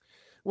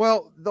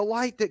 Well, the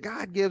light that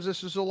God gives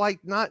us is a light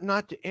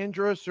not to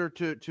injure us or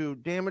to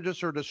damage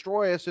us or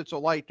destroy us. It's a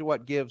light to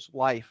what gives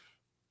life.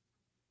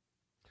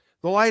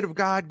 The light of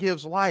God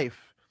gives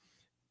life.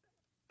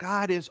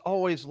 God is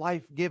always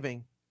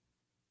life-giving.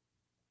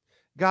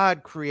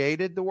 God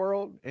created the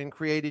world and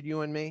created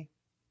you and me.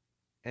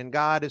 And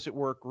God is at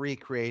work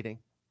recreating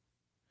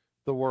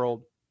the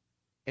world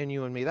and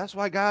you and me. That's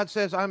why God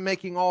says, I'm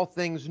making all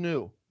things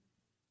new.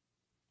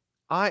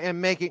 I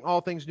am making all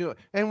things new.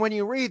 And when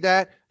you read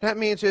that, that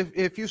means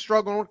if you're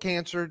struggling with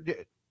cancer,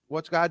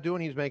 what's God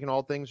doing? He's making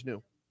all things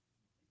new.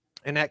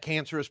 And that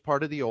cancer is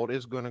part of the old,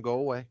 is going to go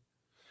away.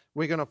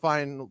 We're going to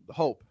find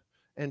hope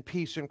and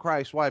peace in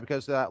Christ. Why?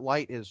 Because that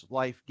light is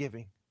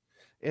life-giving.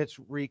 It's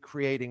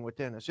recreating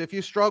within us. If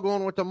you're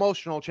struggling with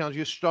emotional challenges,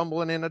 you're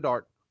stumbling in the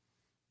dark,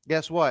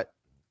 guess what?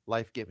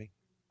 Life-giving.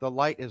 The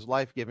light is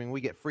life-giving.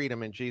 We get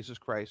freedom in Jesus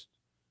Christ.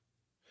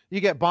 You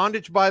get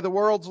bondage by the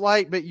world's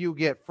light, but you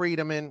get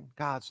freedom in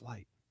God's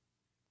light.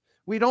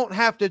 We don't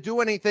have to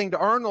do anything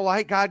to earn the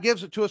light. God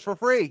gives it to us for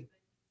free.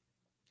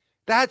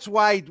 That's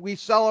why we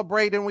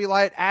celebrate and we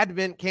light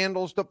Advent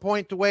candles to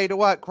point the way to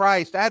what?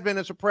 Christ. Advent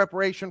is a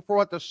preparation for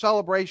what? The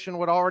celebration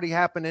would already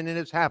happen, and it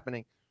is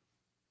happening.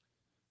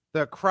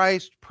 The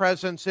Christ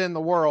presence in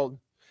the world.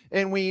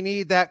 And we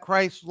need that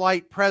Christ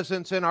light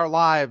presence in our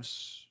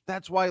lives.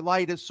 That's why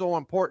light is so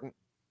important.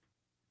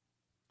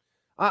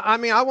 I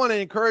mean, I want to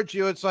encourage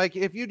you. It's like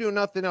if you do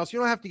nothing else, you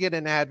don't have to get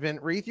an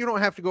Advent wreath. You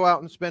don't have to go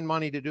out and spend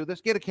money to do this.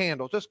 Get a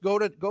candle. Just go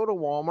to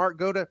Walmart,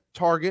 go to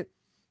Target.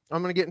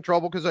 I'm going to get in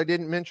trouble because I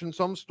didn't mention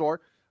some store.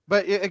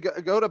 But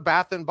go to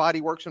Bath and Body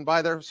Works and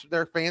buy their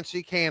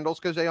fancy candles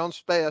because they on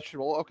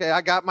special. Okay,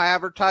 I got my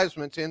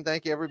advertisements in.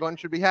 Thank you. Everyone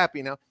should be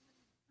happy now.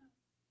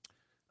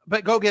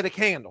 But go get a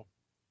candle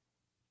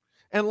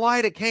and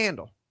light a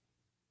candle.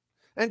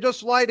 And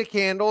just light a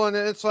candle, and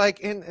it's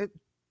like,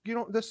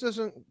 there's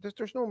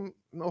no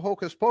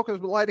hocus pocus,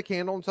 but light a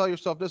candle and tell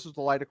yourself this is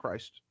the light of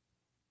Christ.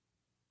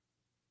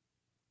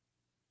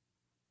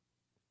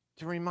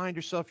 To remind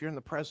yourself you're in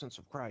the presence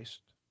of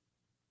Christ.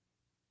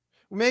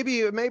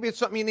 Maybe it's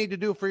something you need to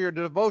do for your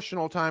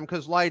devotional time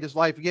because light is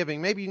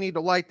life-giving. Maybe you need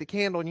to light the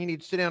candle and you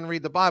need to sit down and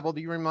read the Bible.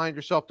 Do you remind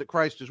yourself that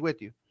Christ is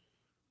with you?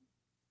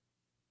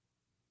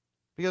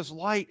 Because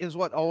light is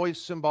what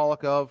always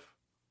symbolic of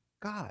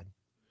God.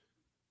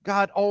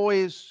 God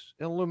always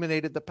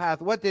illuminated the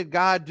path. What did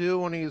God do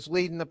when he was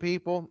leading the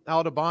people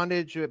out of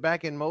bondage?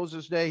 Back in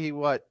Moses' day, he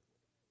what?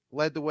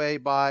 Led the way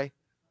by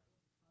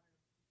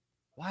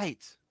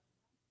light.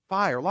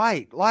 Fire,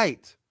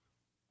 light.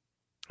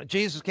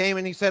 Jesus came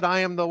and he said, I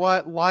am the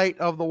what? Light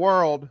of the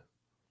world.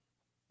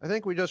 I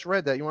think we just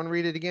read that. You want to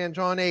read it again?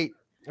 John 8,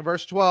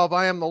 verse 12.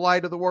 I am the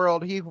light of the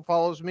world. He who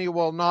follows me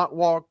will not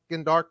walk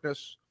in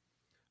darkness,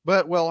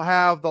 but will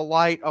have the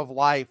light of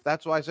life.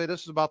 That's why I say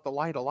this is about the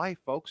light of life,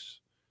 folks.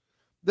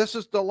 This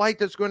is the light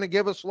that's going to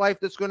give us life,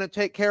 that's going to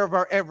take care of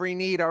our every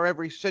need, our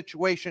every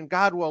situation.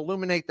 God will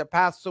illuminate the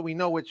path so we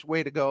know which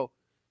way to go.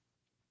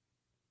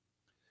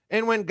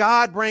 And when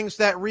God brings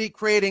that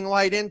recreating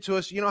light into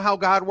us, you know how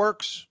God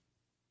works?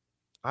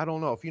 I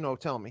don't know. If you know,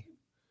 tell me.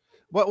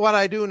 But what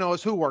I do know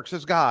is who works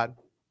is God.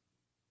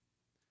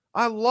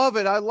 I love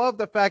it. I love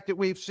the fact that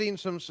we've seen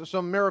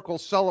some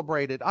miracles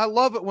celebrated. I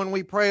love it when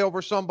we pray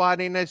over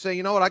somebody and they say,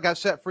 you know what, I got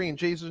set free in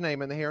Jesus'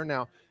 name in the here and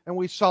now. And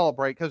we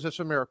celebrate because it's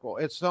a miracle.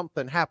 It's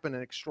something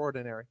happening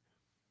extraordinary.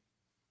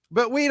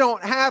 But we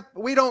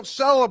don't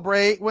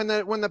celebrate when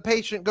the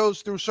patient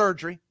goes through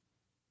surgery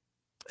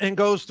and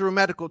goes through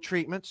medical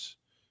treatments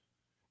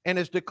and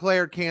is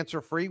declared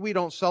cancer-free. We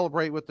don't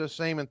celebrate with the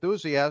same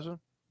enthusiasm.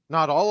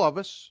 Not all of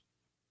us.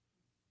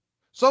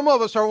 Some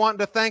of us are wanting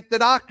to thank the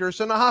doctors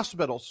and the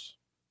hospitals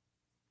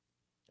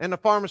and the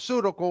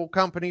pharmaceutical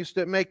companies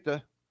that make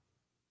the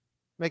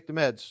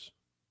meds.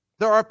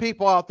 There are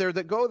people out there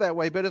that go that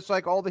way, but it's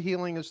like all the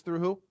healing is through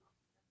who?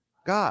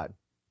 God.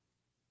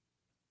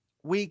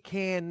 We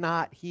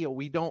cannot heal.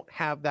 We don't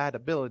have that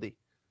ability.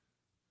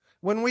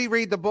 When we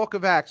read the book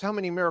of Acts, how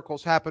many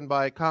miracles happen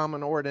by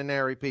common,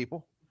 ordinary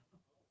people?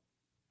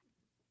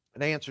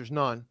 The answer is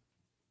none.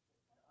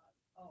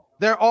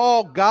 They're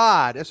all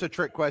God. It's a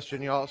trick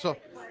question, y'all. So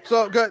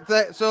good.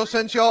 So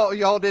since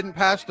y'all didn't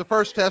pass the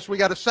first test, we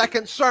got a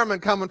second sermon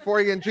coming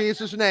for you in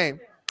Jesus' name.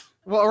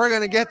 Well, we're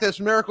going to get this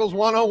Miracles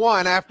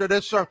 101 after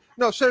this sermon.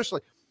 No, seriously.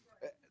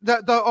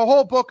 The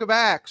whole book of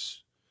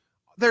Acts,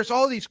 there's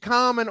all these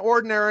common,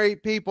 ordinary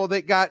people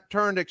that got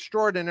turned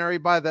extraordinary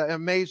by the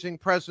amazing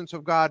presence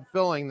of God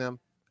filling them,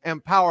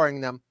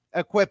 empowering them,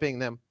 equipping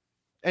them.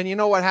 And you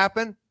know what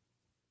happened?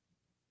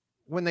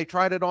 When they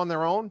tried it on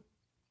their own,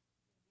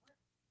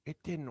 it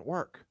didn't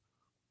work.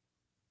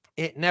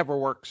 It never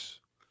works.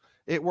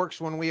 It works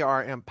when we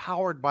are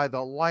empowered by the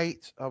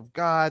light of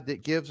God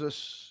that gives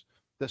us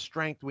the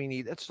strength we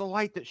need. It's the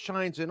light that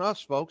shines in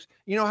us, folks.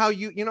 You know how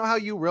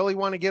you really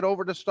want to get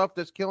over the stuff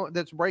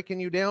that's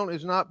breaking you down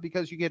is not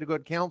because you get a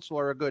good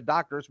counselor or a good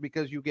doctor. It's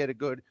because you get a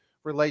good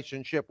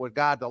relationship with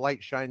God. The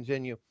light shines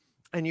in you,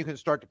 and you can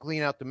start to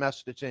clean out the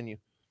mess that's in you.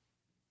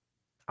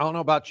 I don't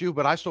know about you,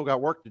 but I still got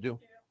work to do.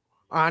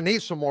 I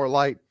need some more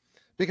light.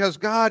 Because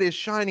God is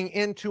shining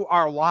into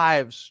our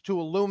lives to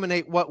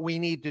illuminate what we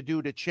need to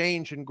do to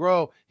change and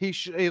grow. He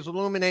is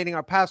illuminating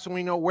our path so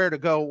we know where to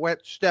go,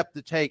 what step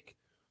to take,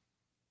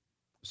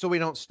 so we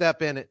don't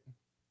step in it.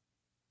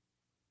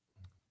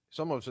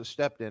 Some of us have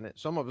stepped in it.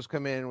 Some of us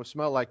come in and we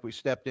smell like we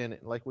stepped in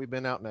it, like we've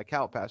been out in a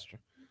cow pasture.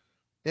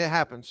 It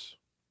happens.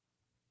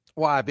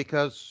 Why?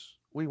 Because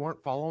we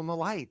weren't following the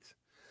light.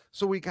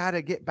 So we got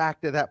to get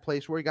back to that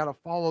place where we got to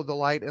follow the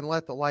light and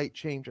let the light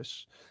change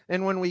us.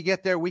 And when we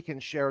get there, we can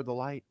share the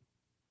light.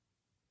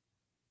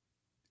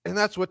 And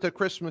that's what the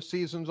Christmas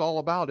season's all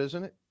about,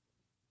 isn't it?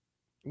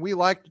 We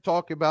like to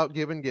talk about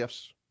giving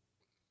gifts.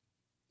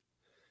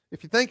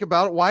 If you think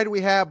about it, why do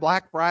we have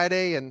Black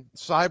Friday and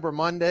Cyber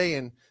Monday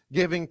and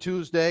Giving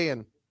Tuesday?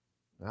 And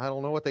I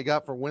don't know what they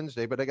got for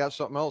Wednesday, but they got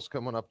something else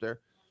coming up there.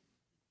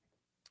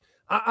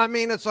 I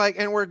mean, it's like,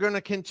 and we're going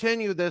to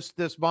continue this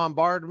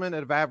bombardment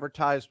of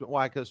advertisement.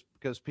 Why?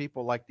 Because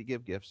people like to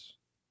give gifts.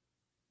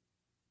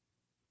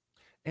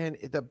 And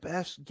the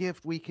best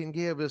gift we can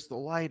give is the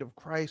light of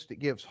Christ. It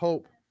gives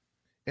hope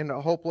and the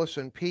hopeless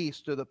and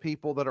peace to the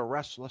people that are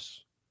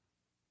restless,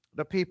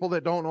 the people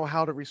that don't know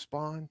how to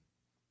respond.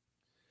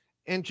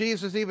 And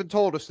Jesus even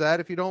told us that.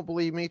 If you don't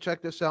believe me,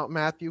 check this out.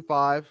 Matthew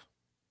 5,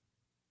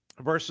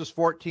 verses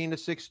 14 to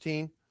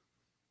 16.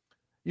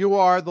 You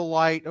are the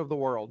light of the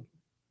world.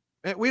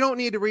 And we don't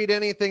need to read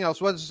anything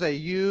else. What does it say?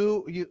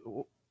 You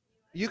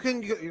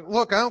can,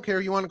 look, I don't care.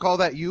 You want to call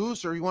that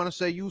yous or you want to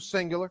say you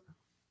singular.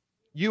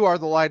 You are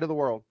the light of the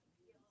world.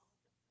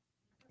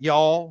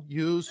 Y'all,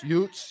 yous,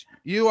 utes.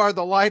 You are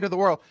the light of the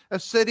world. A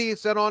city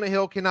set on a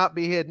hill cannot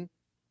be hidden.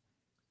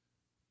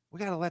 We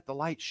got to let the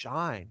light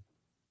shine.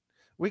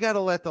 We got to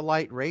let the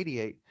light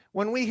radiate.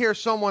 When we hear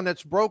someone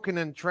that's broken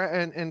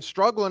and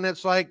struggling,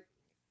 it's like,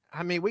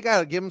 I mean, we got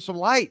to give them some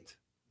light.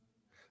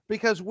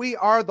 Because we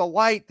are the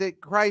light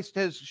that Christ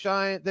has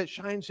shined, that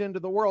shines into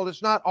the world.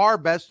 It's not our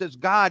best, it's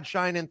God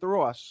shining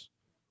through us.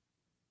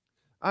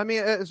 I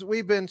mean, as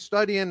we've been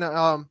studying,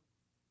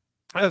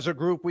 as a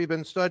group, we've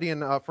been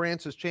studying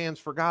Francis Chan's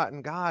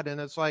Forgotten God, and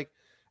it's like,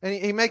 and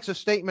he makes a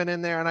statement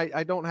in there, and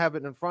I don't have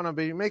it in front of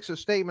me. He makes a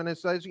statement and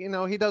says, you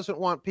know, he doesn't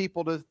want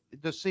people to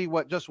see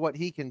just what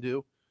he can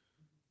do.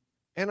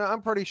 And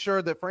I'm pretty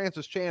sure that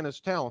Francis Chan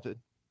is talented.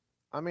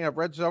 I mean, I've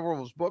read several of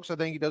his books. I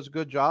think he does a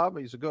good job.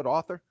 He's a good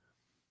author.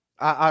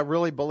 I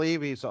really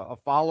believe he's a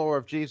follower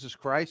of Jesus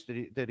Christ,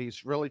 that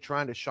he's really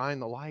trying to shine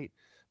the light.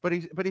 But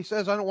he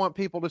says, I don't want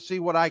people to see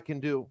what I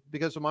can do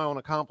because of my own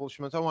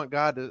accomplishments. I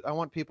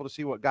want people to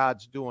see what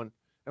God's doing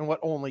and what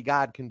only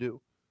God can do.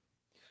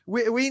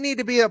 We need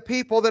to be a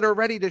people that are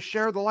ready to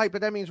share the light, but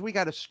that means we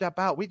got to step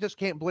out. We just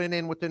can't blend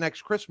in with the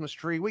next Christmas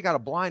tree. We got to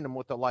blind them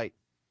with the light.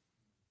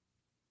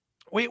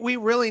 We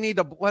really need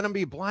to let them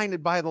be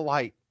blinded by the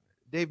light.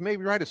 Dave,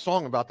 maybe write a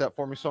song about that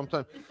for me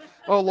sometime.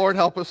 Oh, Lord,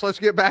 help us. Let's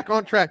get back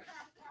on track.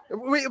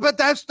 But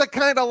that's the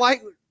kind of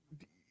light.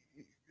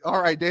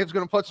 All right, Dave's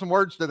going to put some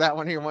words to that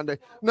one here one day.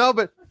 No,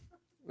 but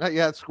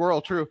yeah, it's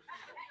squirrel, true.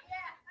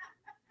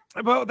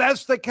 But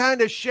that's the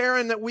kind of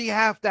sharing that we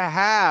have to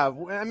have.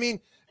 I mean,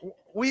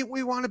 we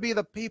want to be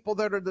the people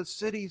that are the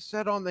city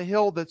set on the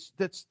hill that's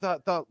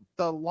the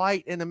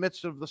light in the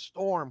midst of the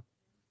storm.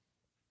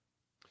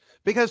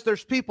 Because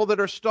there's people that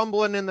are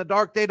stumbling in the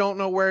dark. They don't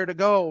know where to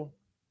go.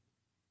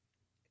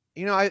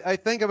 You know, I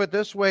think of it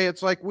this way.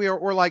 It's like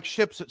we're like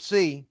ships at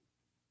sea.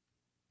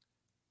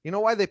 You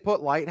know why they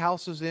put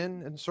lighthouses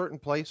in certain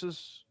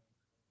places?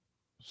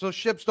 So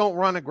ships don't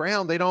run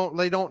aground. They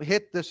don't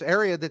hit this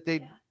area that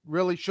they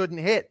really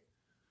shouldn't hit.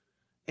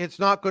 It's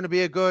not going to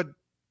be a good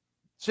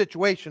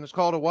situation. It's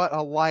called a what?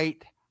 A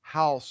lighthouse.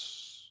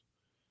 lighthouse.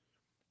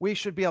 We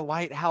should be a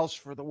lighthouse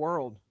for the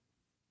world.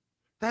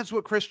 That's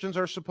what Christians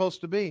are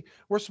supposed to be.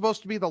 We're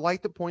supposed to be the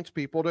light that points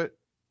people to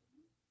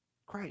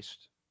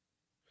Christ.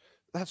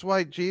 That's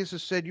why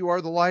Jesus said, you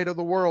are the light of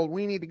the world.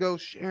 We need to go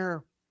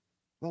share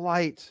the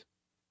light.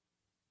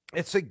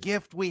 It's a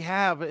gift we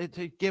have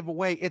to give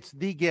away. It's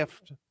the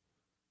gift.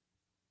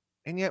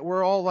 And yet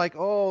we're all like,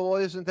 oh,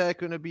 well, isn't that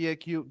going to be a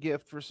cute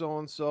gift for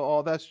so-and-so?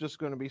 Oh, that's just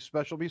going to be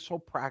special, be so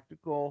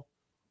practical.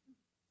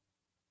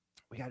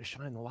 We got to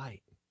shine the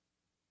light.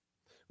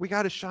 We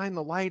got to shine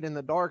the light in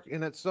the dark.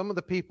 And some of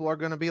the people are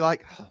going to be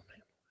like, oh,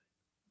 man.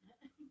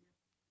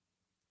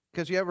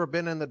 Because you ever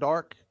been in the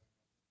dark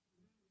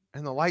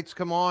and the lights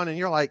come on and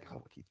you're like, oh,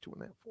 what are you doing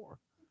that for?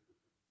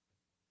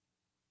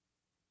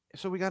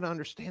 So we got to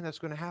understand that's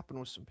going to happen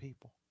with some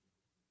people.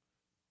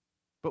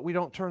 But we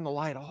don't turn the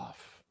light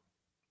off.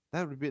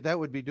 That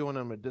would be doing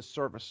them a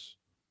disservice.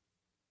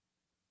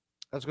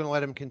 That's going to let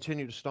them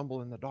continue to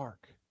stumble in the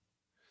dark.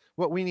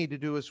 What we need to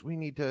do is we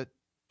need to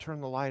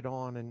turn the light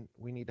on, and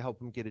we need to help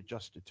them get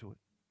adjusted to it.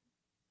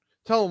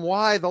 Tell them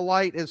why the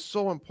light is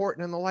so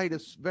important, and the light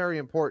is very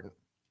important.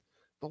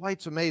 The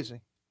light's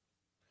amazing.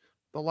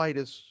 The light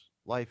is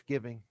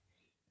life-giving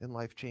and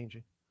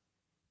life-changing.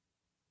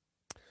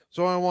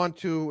 So I want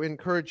to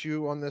encourage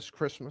you on this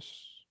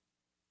Christmas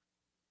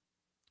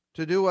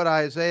to do what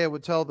Isaiah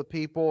would tell the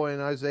people in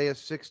Isaiah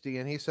 60,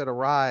 and he said,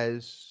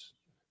 arise,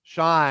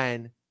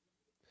 shine,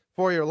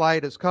 for your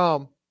light has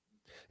come,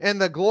 and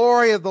the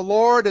glory of the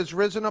Lord is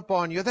risen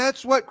upon you.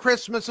 That's what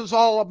Christmas is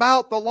all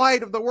about. The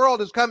light of the world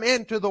has come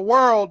into the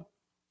world.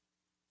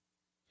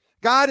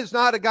 God is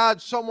not a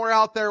God somewhere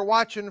out there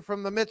watching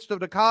from the midst of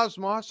the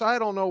cosmos. I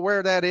don't know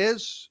where that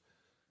is,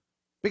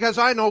 because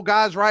I know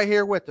God's right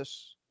here with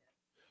us.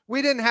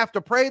 We didn't have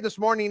to pray this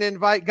morning to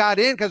invite God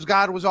in because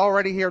God was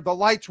already here. The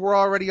lights were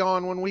already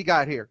on when we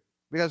got here,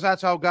 because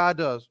that's how God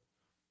does.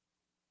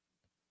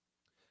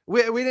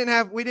 We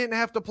didn't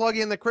have to plug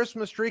in the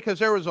Christmas tree because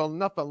there was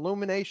enough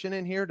illumination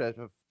in here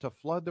to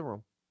flood the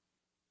room.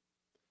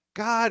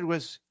 God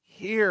was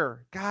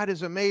here. God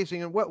is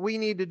amazing. And what we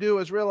need to do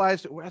is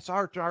realize that that's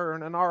our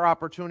turn and our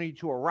opportunity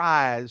to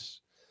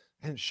arise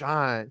and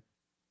shine.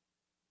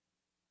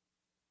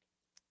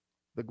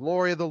 The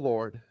glory of the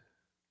Lord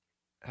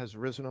has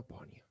risen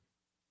upon you.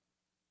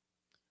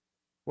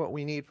 What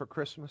we need for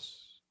Christmas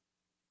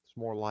is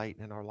more light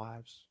in our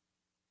lives.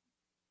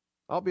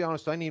 I'll be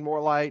honest, I need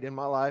more light in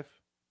my life.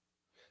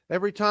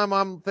 Every time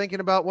I'm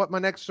thinking about what my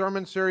next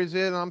sermon series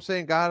is, I'm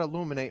saying, God,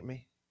 illuminate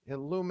me.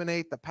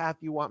 Illuminate the path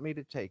you want me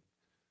to take.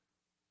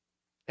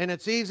 And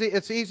it's easy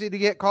to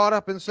get caught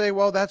up and say,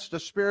 well, that's the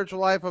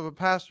spiritual life of a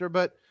pastor,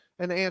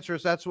 and the answer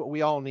is that's what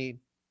we all need.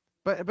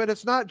 But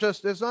it's not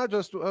just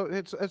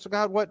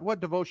God, what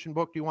devotion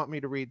book do you want me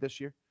to read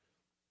this year?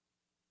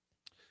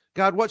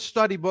 God, what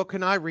study book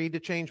can I read to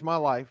change my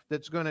life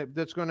that's going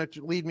to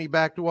lead me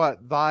back to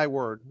what? Thy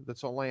word,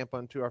 that's a lamp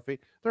unto our feet.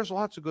 There's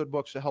lots of good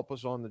books to help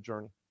us on the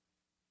journey.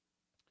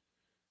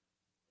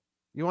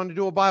 You want to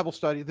do a Bible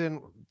study,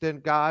 then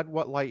God,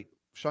 what light?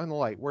 Shine the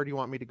light. Where do you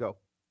want me to go?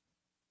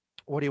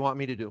 What do you want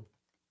me to do?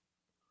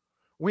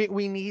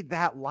 We need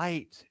that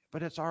light,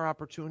 but it's our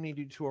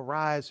opportunity to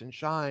arise and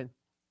shine.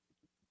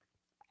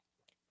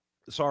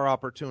 It's our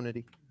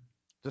opportunity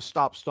to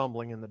stop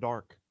stumbling in the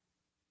dark.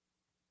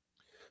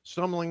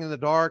 Stumbling in the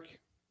dark,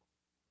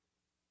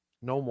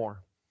 no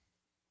more.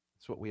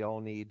 That's what we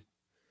all need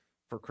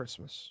for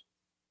Christmas.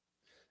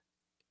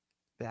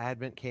 The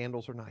Advent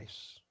candles are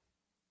nice.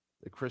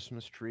 The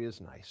Christmas tree is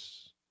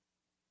nice.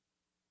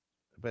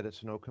 But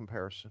it's no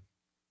comparison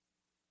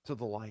to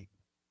the light.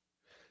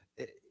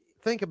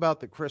 Think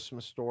about the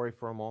Christmas story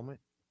for a moment.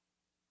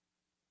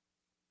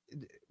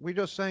 We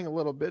just sang a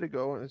little bit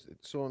ago,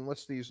 so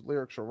unless these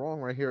lyrics are wrong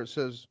right here, it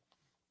says,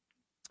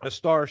 a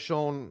star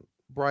shone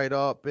bright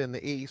up in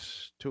the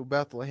east to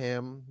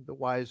Bethlehem, the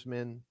wise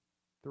men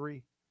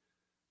 3.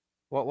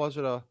 What was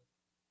it? A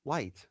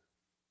light.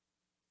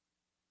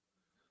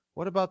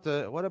 What about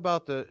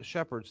the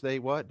shepherds? They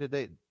what? Did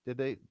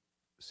they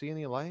see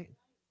any light?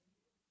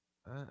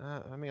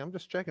 I mean, I'm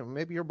just checking.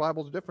 Maybe your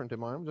Bible's different than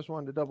mine. I'm just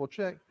wanting to double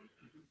check.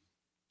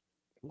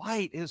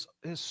 Light is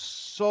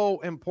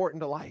so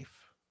important to life.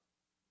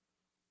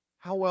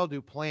 How well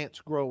do plants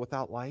grow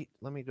without light?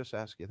 Let me just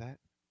ask you that.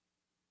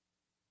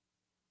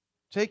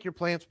 Take your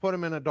plants, put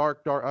them in a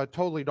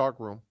totally dark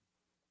room.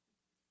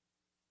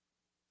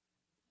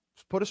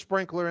 Just put a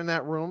sprinkler in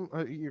that room.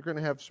 You're going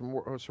to have some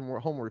more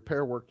home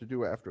repair work to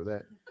do after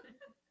that.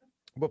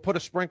 But put a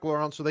sprinkler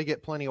on so they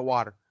get plenty of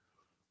water.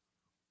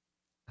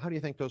 How do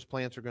you think those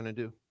plants are going to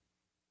do?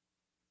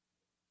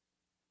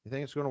 You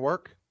think it's going to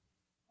work?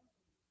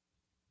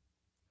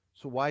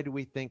 So why do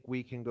we think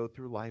we can go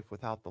through life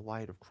without the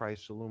light of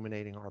Christ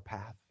illuminating our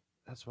path?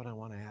 That's what I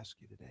want to ask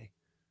you today.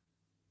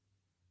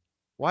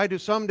 Why do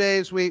some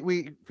days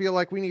we feel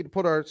like we need to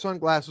put our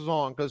sunglasses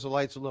on because the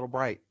light's a little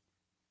bright?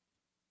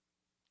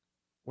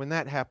 When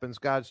that happens,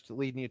 God's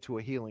leading you to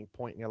a healing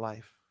point in your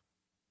life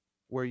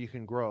where you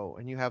can grow,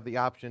 and you have the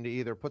option to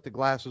either put the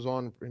glasses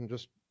on and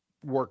just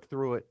work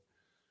through it,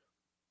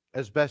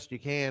 as best you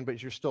can,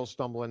 but you're still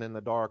stumbling in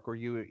the dark, or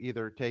you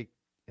either take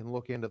and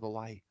look into the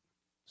light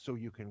so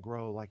you can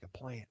grow like a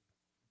plant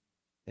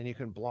and you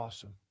can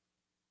blossom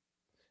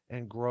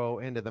and grow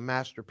into the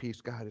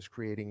masterpiece God is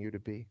creating you to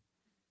be.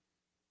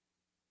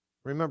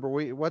 Remember,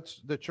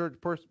 what's the church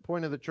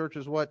point of the church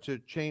is what? To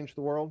change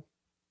the world.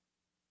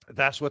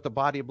 That's what the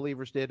body of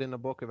believers did in the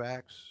book of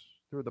Acts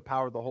through the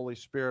power of the Holy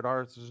Spirit.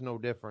 Ours is no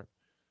different.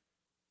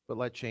 But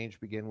let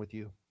change begin with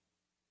you.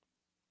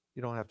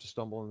 You don't have to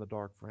stumble in the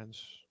dark,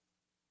 friends.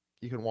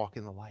 You can walk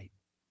in the light.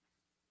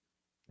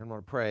 I'm going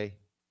to pray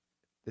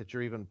that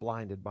you're even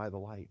blinded by the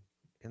light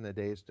in the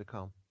days to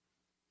come.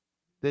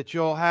 That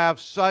you'll have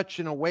such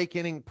an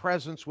awakening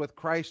presence with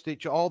Christ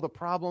that all the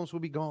problems will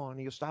be gone.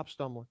 You'll stop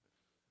stumbling.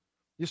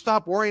 You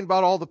stop worrying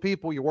about all the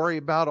people. You worry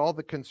about all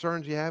the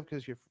concerns you have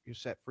because you're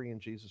set free in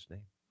Jesus'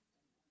 name.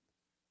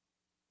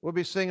 We'll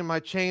be singing, my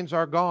chains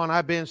are gone.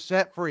 I've been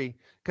set free.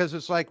 Because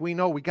it's like we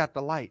know we got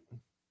the light.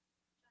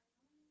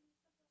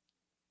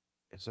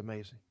 It's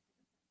amazing.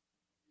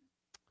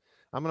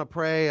 I'm going to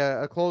pray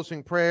a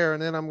closing prayer,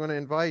 and then I'm going to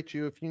invite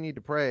you, if you need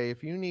to pray,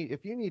 if you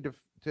need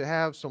to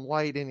have some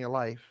light in your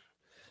life,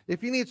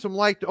 if you need some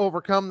light to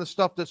overcome the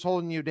stuff that's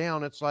holding you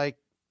down, it's like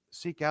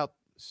seek out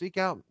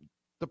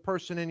the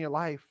person in your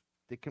life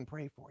that can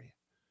pray for you.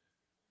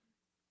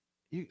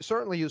 You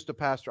certainly used to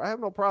pastor. I have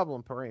no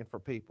problem praying for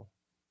people.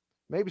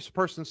 Maybe it's a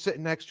person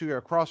sitting next to you or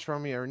across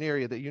from you or near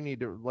you that you need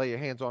to lay your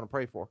hands on and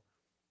pray for.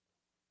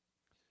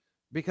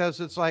 Because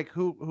it's like,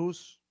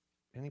 who's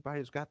anybody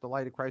who's got the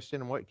light of Christ in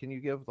them, what can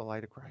you give the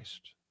light of Christ?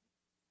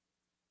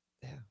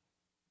 Yeah.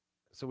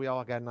 So we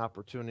all got an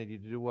opportunity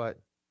to do what?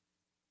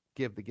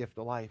 Give the gift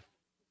of life,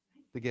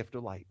 the gift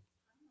of light,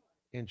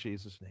 in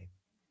Jesus' name.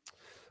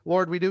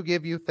 Lord, we do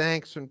give you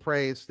thanks and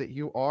praise that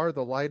you are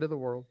the light of the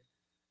world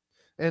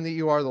and that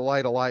you are the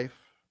light of life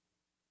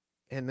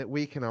and that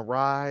we can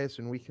arise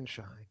and we can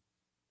shine.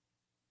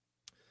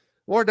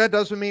 Lord, that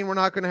doesn't mean we're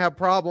not going to have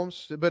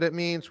problems, but it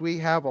means we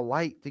have a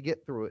light to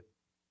get through it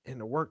and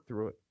to work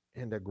through it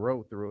and to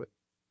grow through it.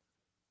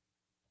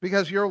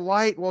 Because your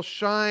light will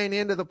shine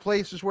into the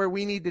places where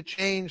we need to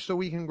change so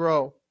we can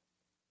grow.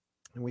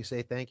 And we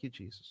say, thank you,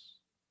 Jesus.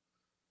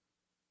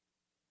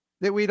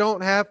 That we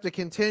don't have to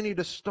continue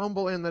to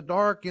stumble in the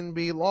dark and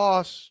be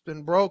lost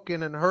and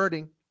broken and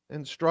hurting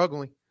and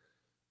struggling.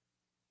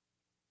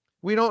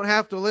 We don't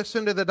have to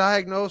listen to the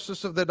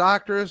diagnosis of the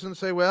doctors and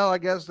say, well, I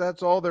guess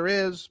that's all there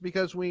is,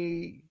 because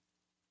we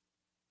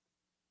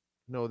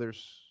know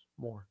there's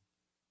more.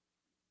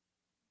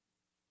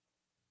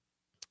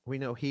 We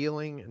know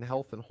healing and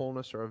health and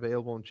wholeness are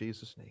available in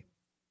Jesus' name.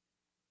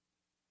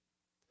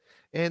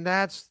 And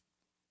that's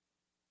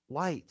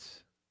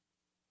light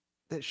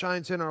that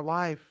shines in our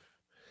life,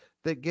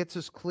 that gets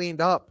us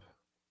cleaned up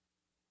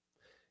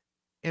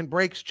and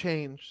breaks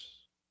chains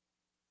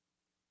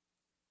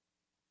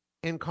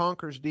and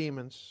conquers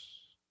demons.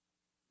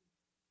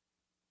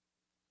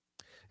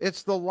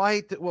 It's the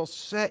light that will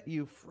set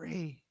you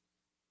free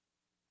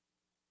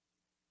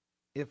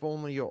if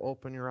only you'll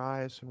open your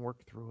eyes and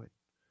work through it.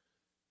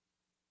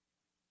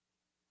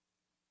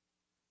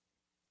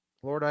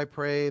 Lord, I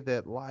pray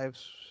that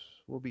lives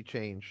will be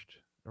changed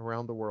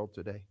around the world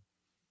today.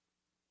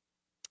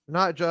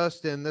 Not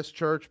just in this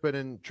church, but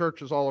in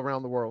churches all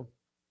around the world.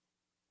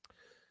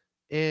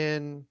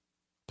 In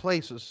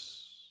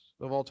places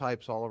of all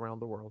types all around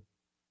the world.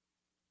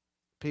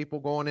 People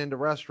going into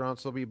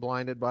restaurants will be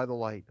blinded by the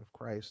light of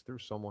Christ through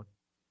someone.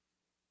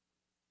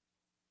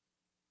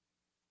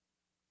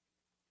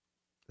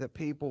 That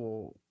people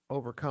will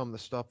overcome the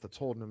stuff that's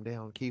holding them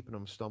down, keeping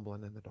them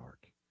stumbling in the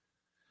dark.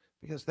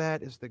 Because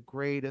that is the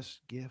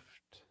greatest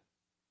gift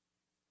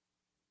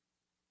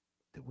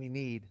that we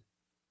need.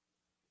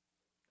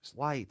 It's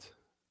light.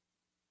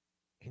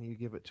 And you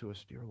give it to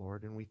us, dear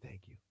Lord, and we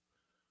thank you.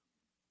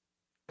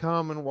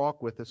 Come and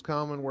walk with us.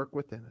 Come and work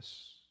within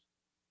us.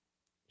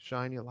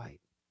 Shine your light.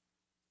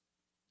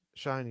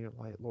 Shine your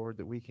light, Lord,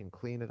 that we can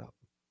clean it up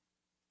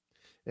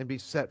and be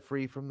set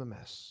free from the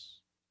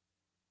mess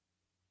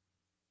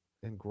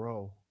and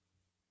grow.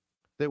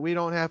 That we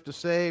don't have to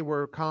say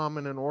we're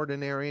common and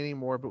ordinary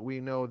anymore, but we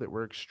know that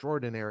we're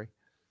extraordinary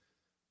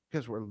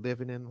because we're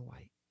living in the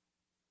light.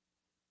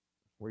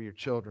 We're your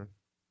children.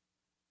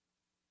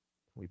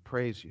 We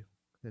praise you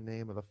in the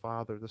name of the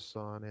Father, the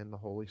Son, and the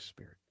Holy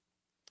Spirit.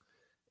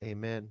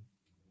 Amen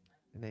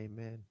and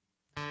amen.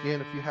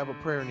 Again, if you have a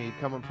prayer need,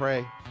 come and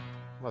pray.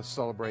 Let's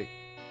celebrate.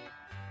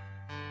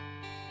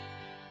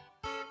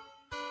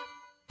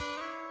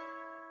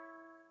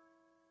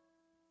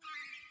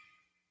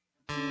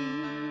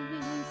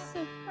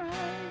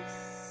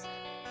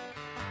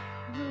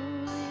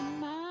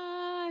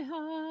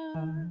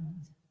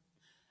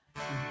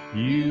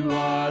 You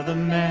are the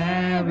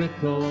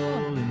miracle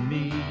in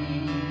me,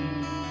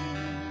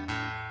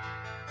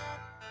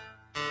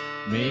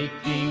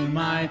 making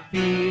my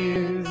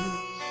fears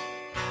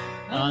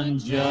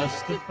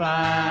unjustified.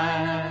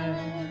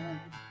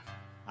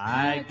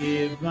 I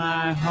give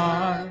my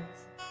heart,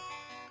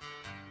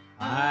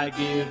 I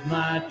give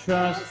my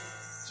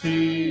trust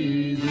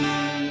to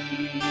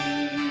thee.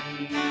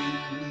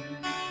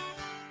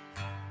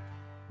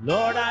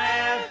 Lord, I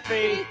have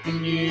faith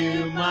in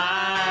you,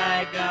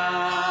 my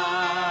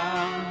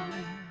God.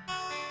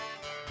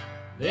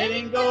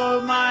 Letting go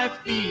of my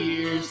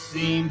fears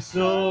seems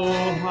so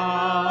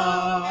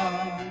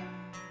hard,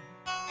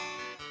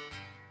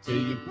 till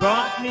you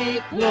brought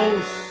me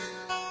close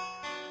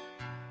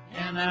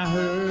and I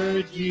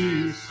heard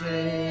you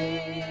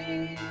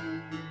say,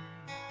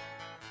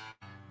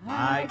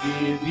 I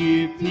give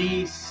you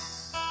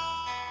peace,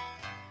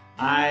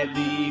 I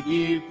leave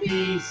you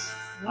peace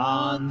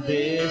on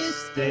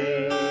this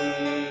day.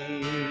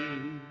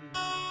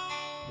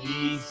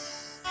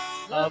 Peace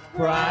of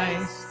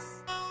Christ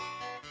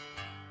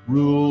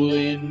rule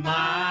in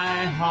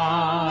my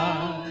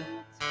heart.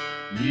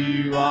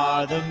 You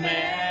are the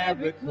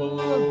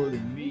miracle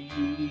in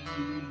me,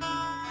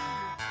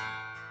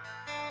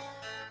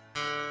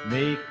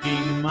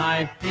 making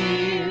my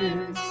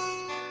fears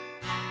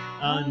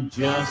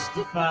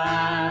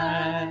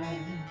unjustified.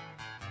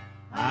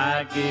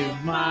 I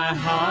give my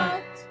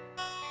heart,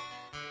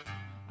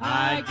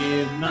 I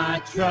give my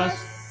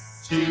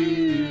trust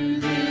to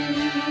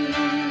thee.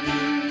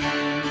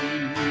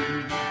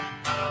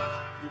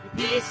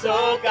 Peace,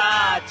 oh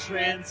God,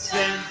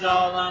 transcends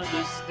all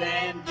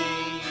understanding.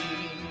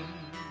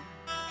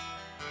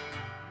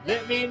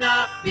 Let me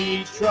not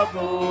be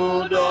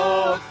troubled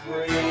or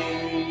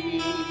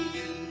afraid.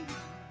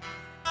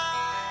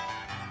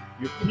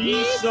 Your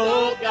peace,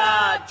 oh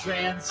God,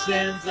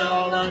 transcends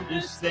all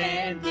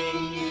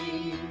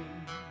understanding.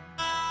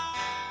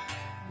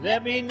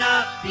 Let me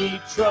not be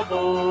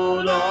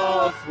troubled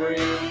or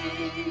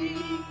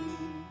afraid.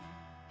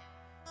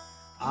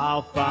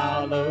 I'll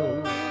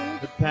follow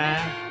the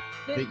path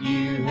that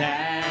you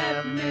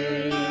have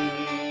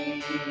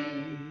made.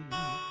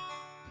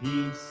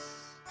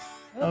 Peace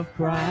of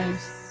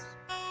Christ,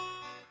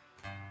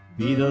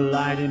 be the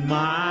light in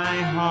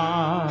my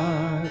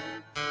heart.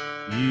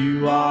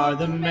 You are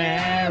the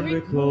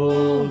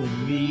miracle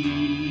in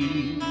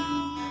me,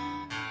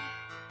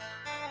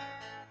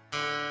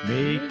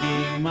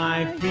 making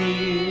my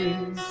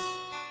fears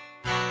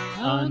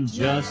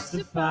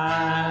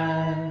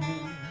unjustified.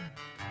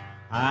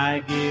 I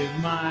give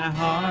my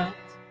heart,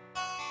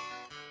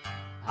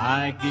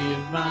 I give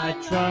my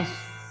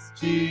trust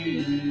to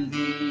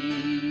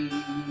thee.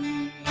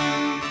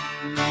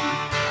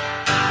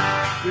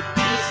 Your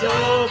peace,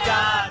 oh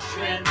God,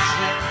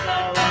 transcends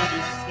all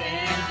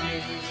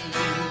understanding.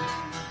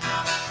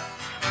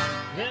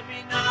 Let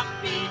me not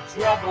be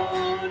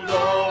troubled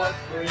or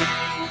afraid.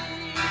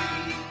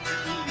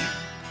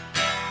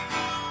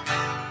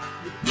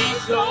 Your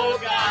peace, oh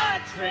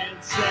God,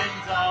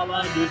 transcends all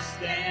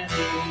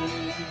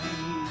understanding.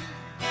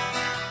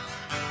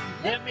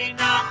 Let me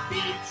not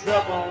be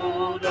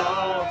troubled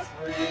or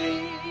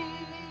afraid.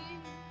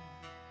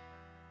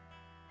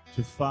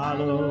 To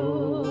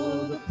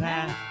follow the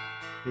path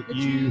that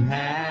you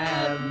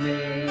have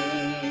made.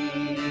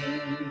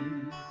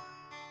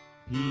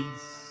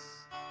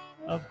 Peace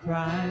of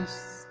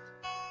Christ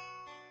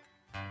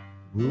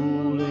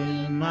rule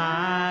in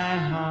my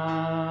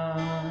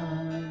heart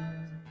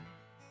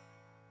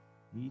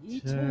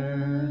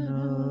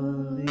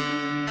eternally.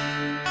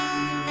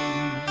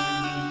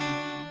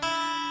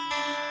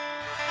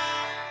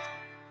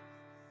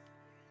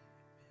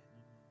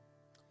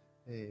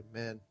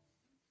 Amen.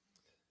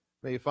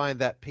 May you find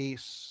that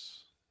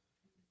peace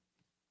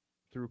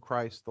through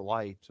Christ, the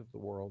light of the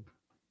world.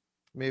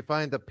 May you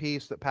find the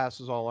peace that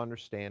passes all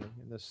understanding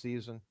in this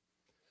season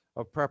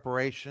of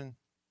preparation,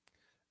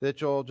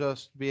 that you'll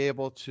just be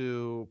able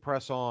to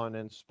press on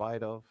in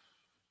spite of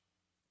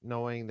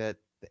knowing that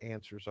the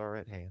answers are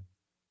at hand.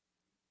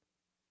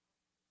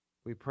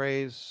 We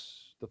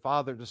praise the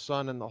Father, the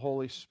Son, and the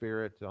Holy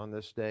Spirit on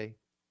this day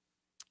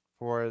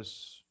for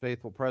his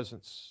faithful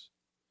presence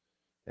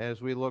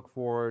as we look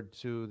forward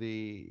to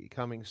the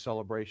coming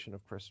celebration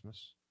of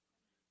Christmas.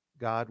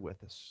 God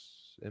with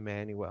us,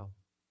 Emmanuel,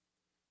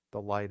 the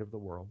light of the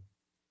world,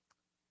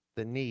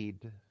 the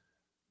need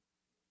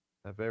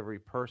of every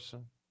person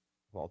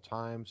of all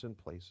times and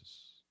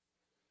places.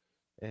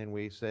 And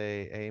we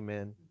say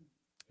amen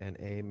and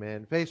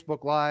amen.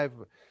 Facebook Live,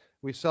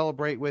 we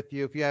celebrate with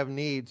you. If you have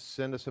needs,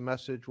 send us a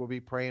message. We'll be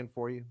praying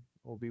for you.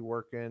 We'll be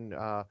working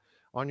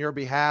on your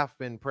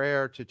behalf in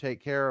prayer to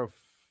take care of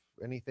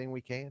anything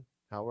we can,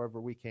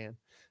 however we can,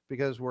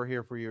 because we're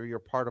here for you. You're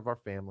part of our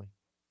family.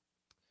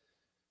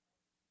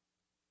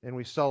 And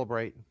we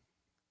celebrate.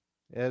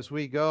 As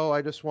we go,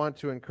 I just want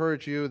to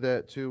encourage you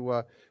that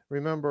to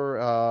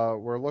remember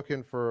we're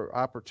looking for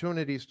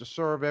opportunities to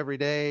serve every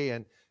day,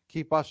 and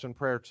keep us in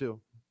prayer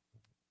too,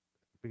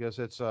 because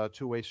it's a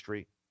two-way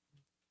street.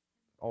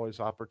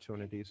 Always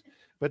opportunities.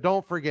 But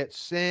don't forget,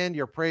 send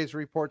your praise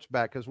reports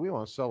back, because we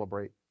want to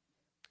celebrate.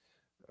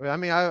 I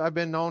mean, I've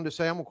been known to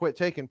say I'm going to quit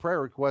taking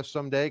prayer requests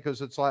someday,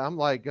 because it's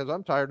like, because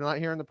I'm tired of not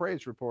hearing the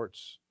praise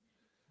reports.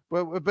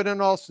 But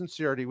in all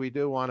sincerity, we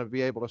do want to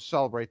be able to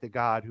celebrate the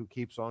God who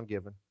keeps on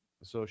giving.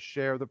 So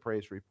share the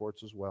praise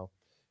reports as well.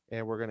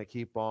 And we're going to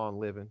keep on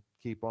living,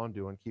 keep on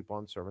doing, keep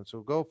on serving.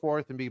 So go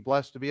forth and be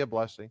blessed to be a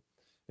blessing.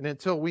 And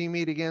until we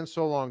meet again,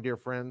 so long, dear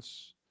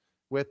friends,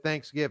 with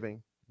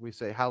thanksgiving, we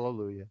say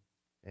hallelujah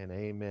and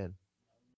amen.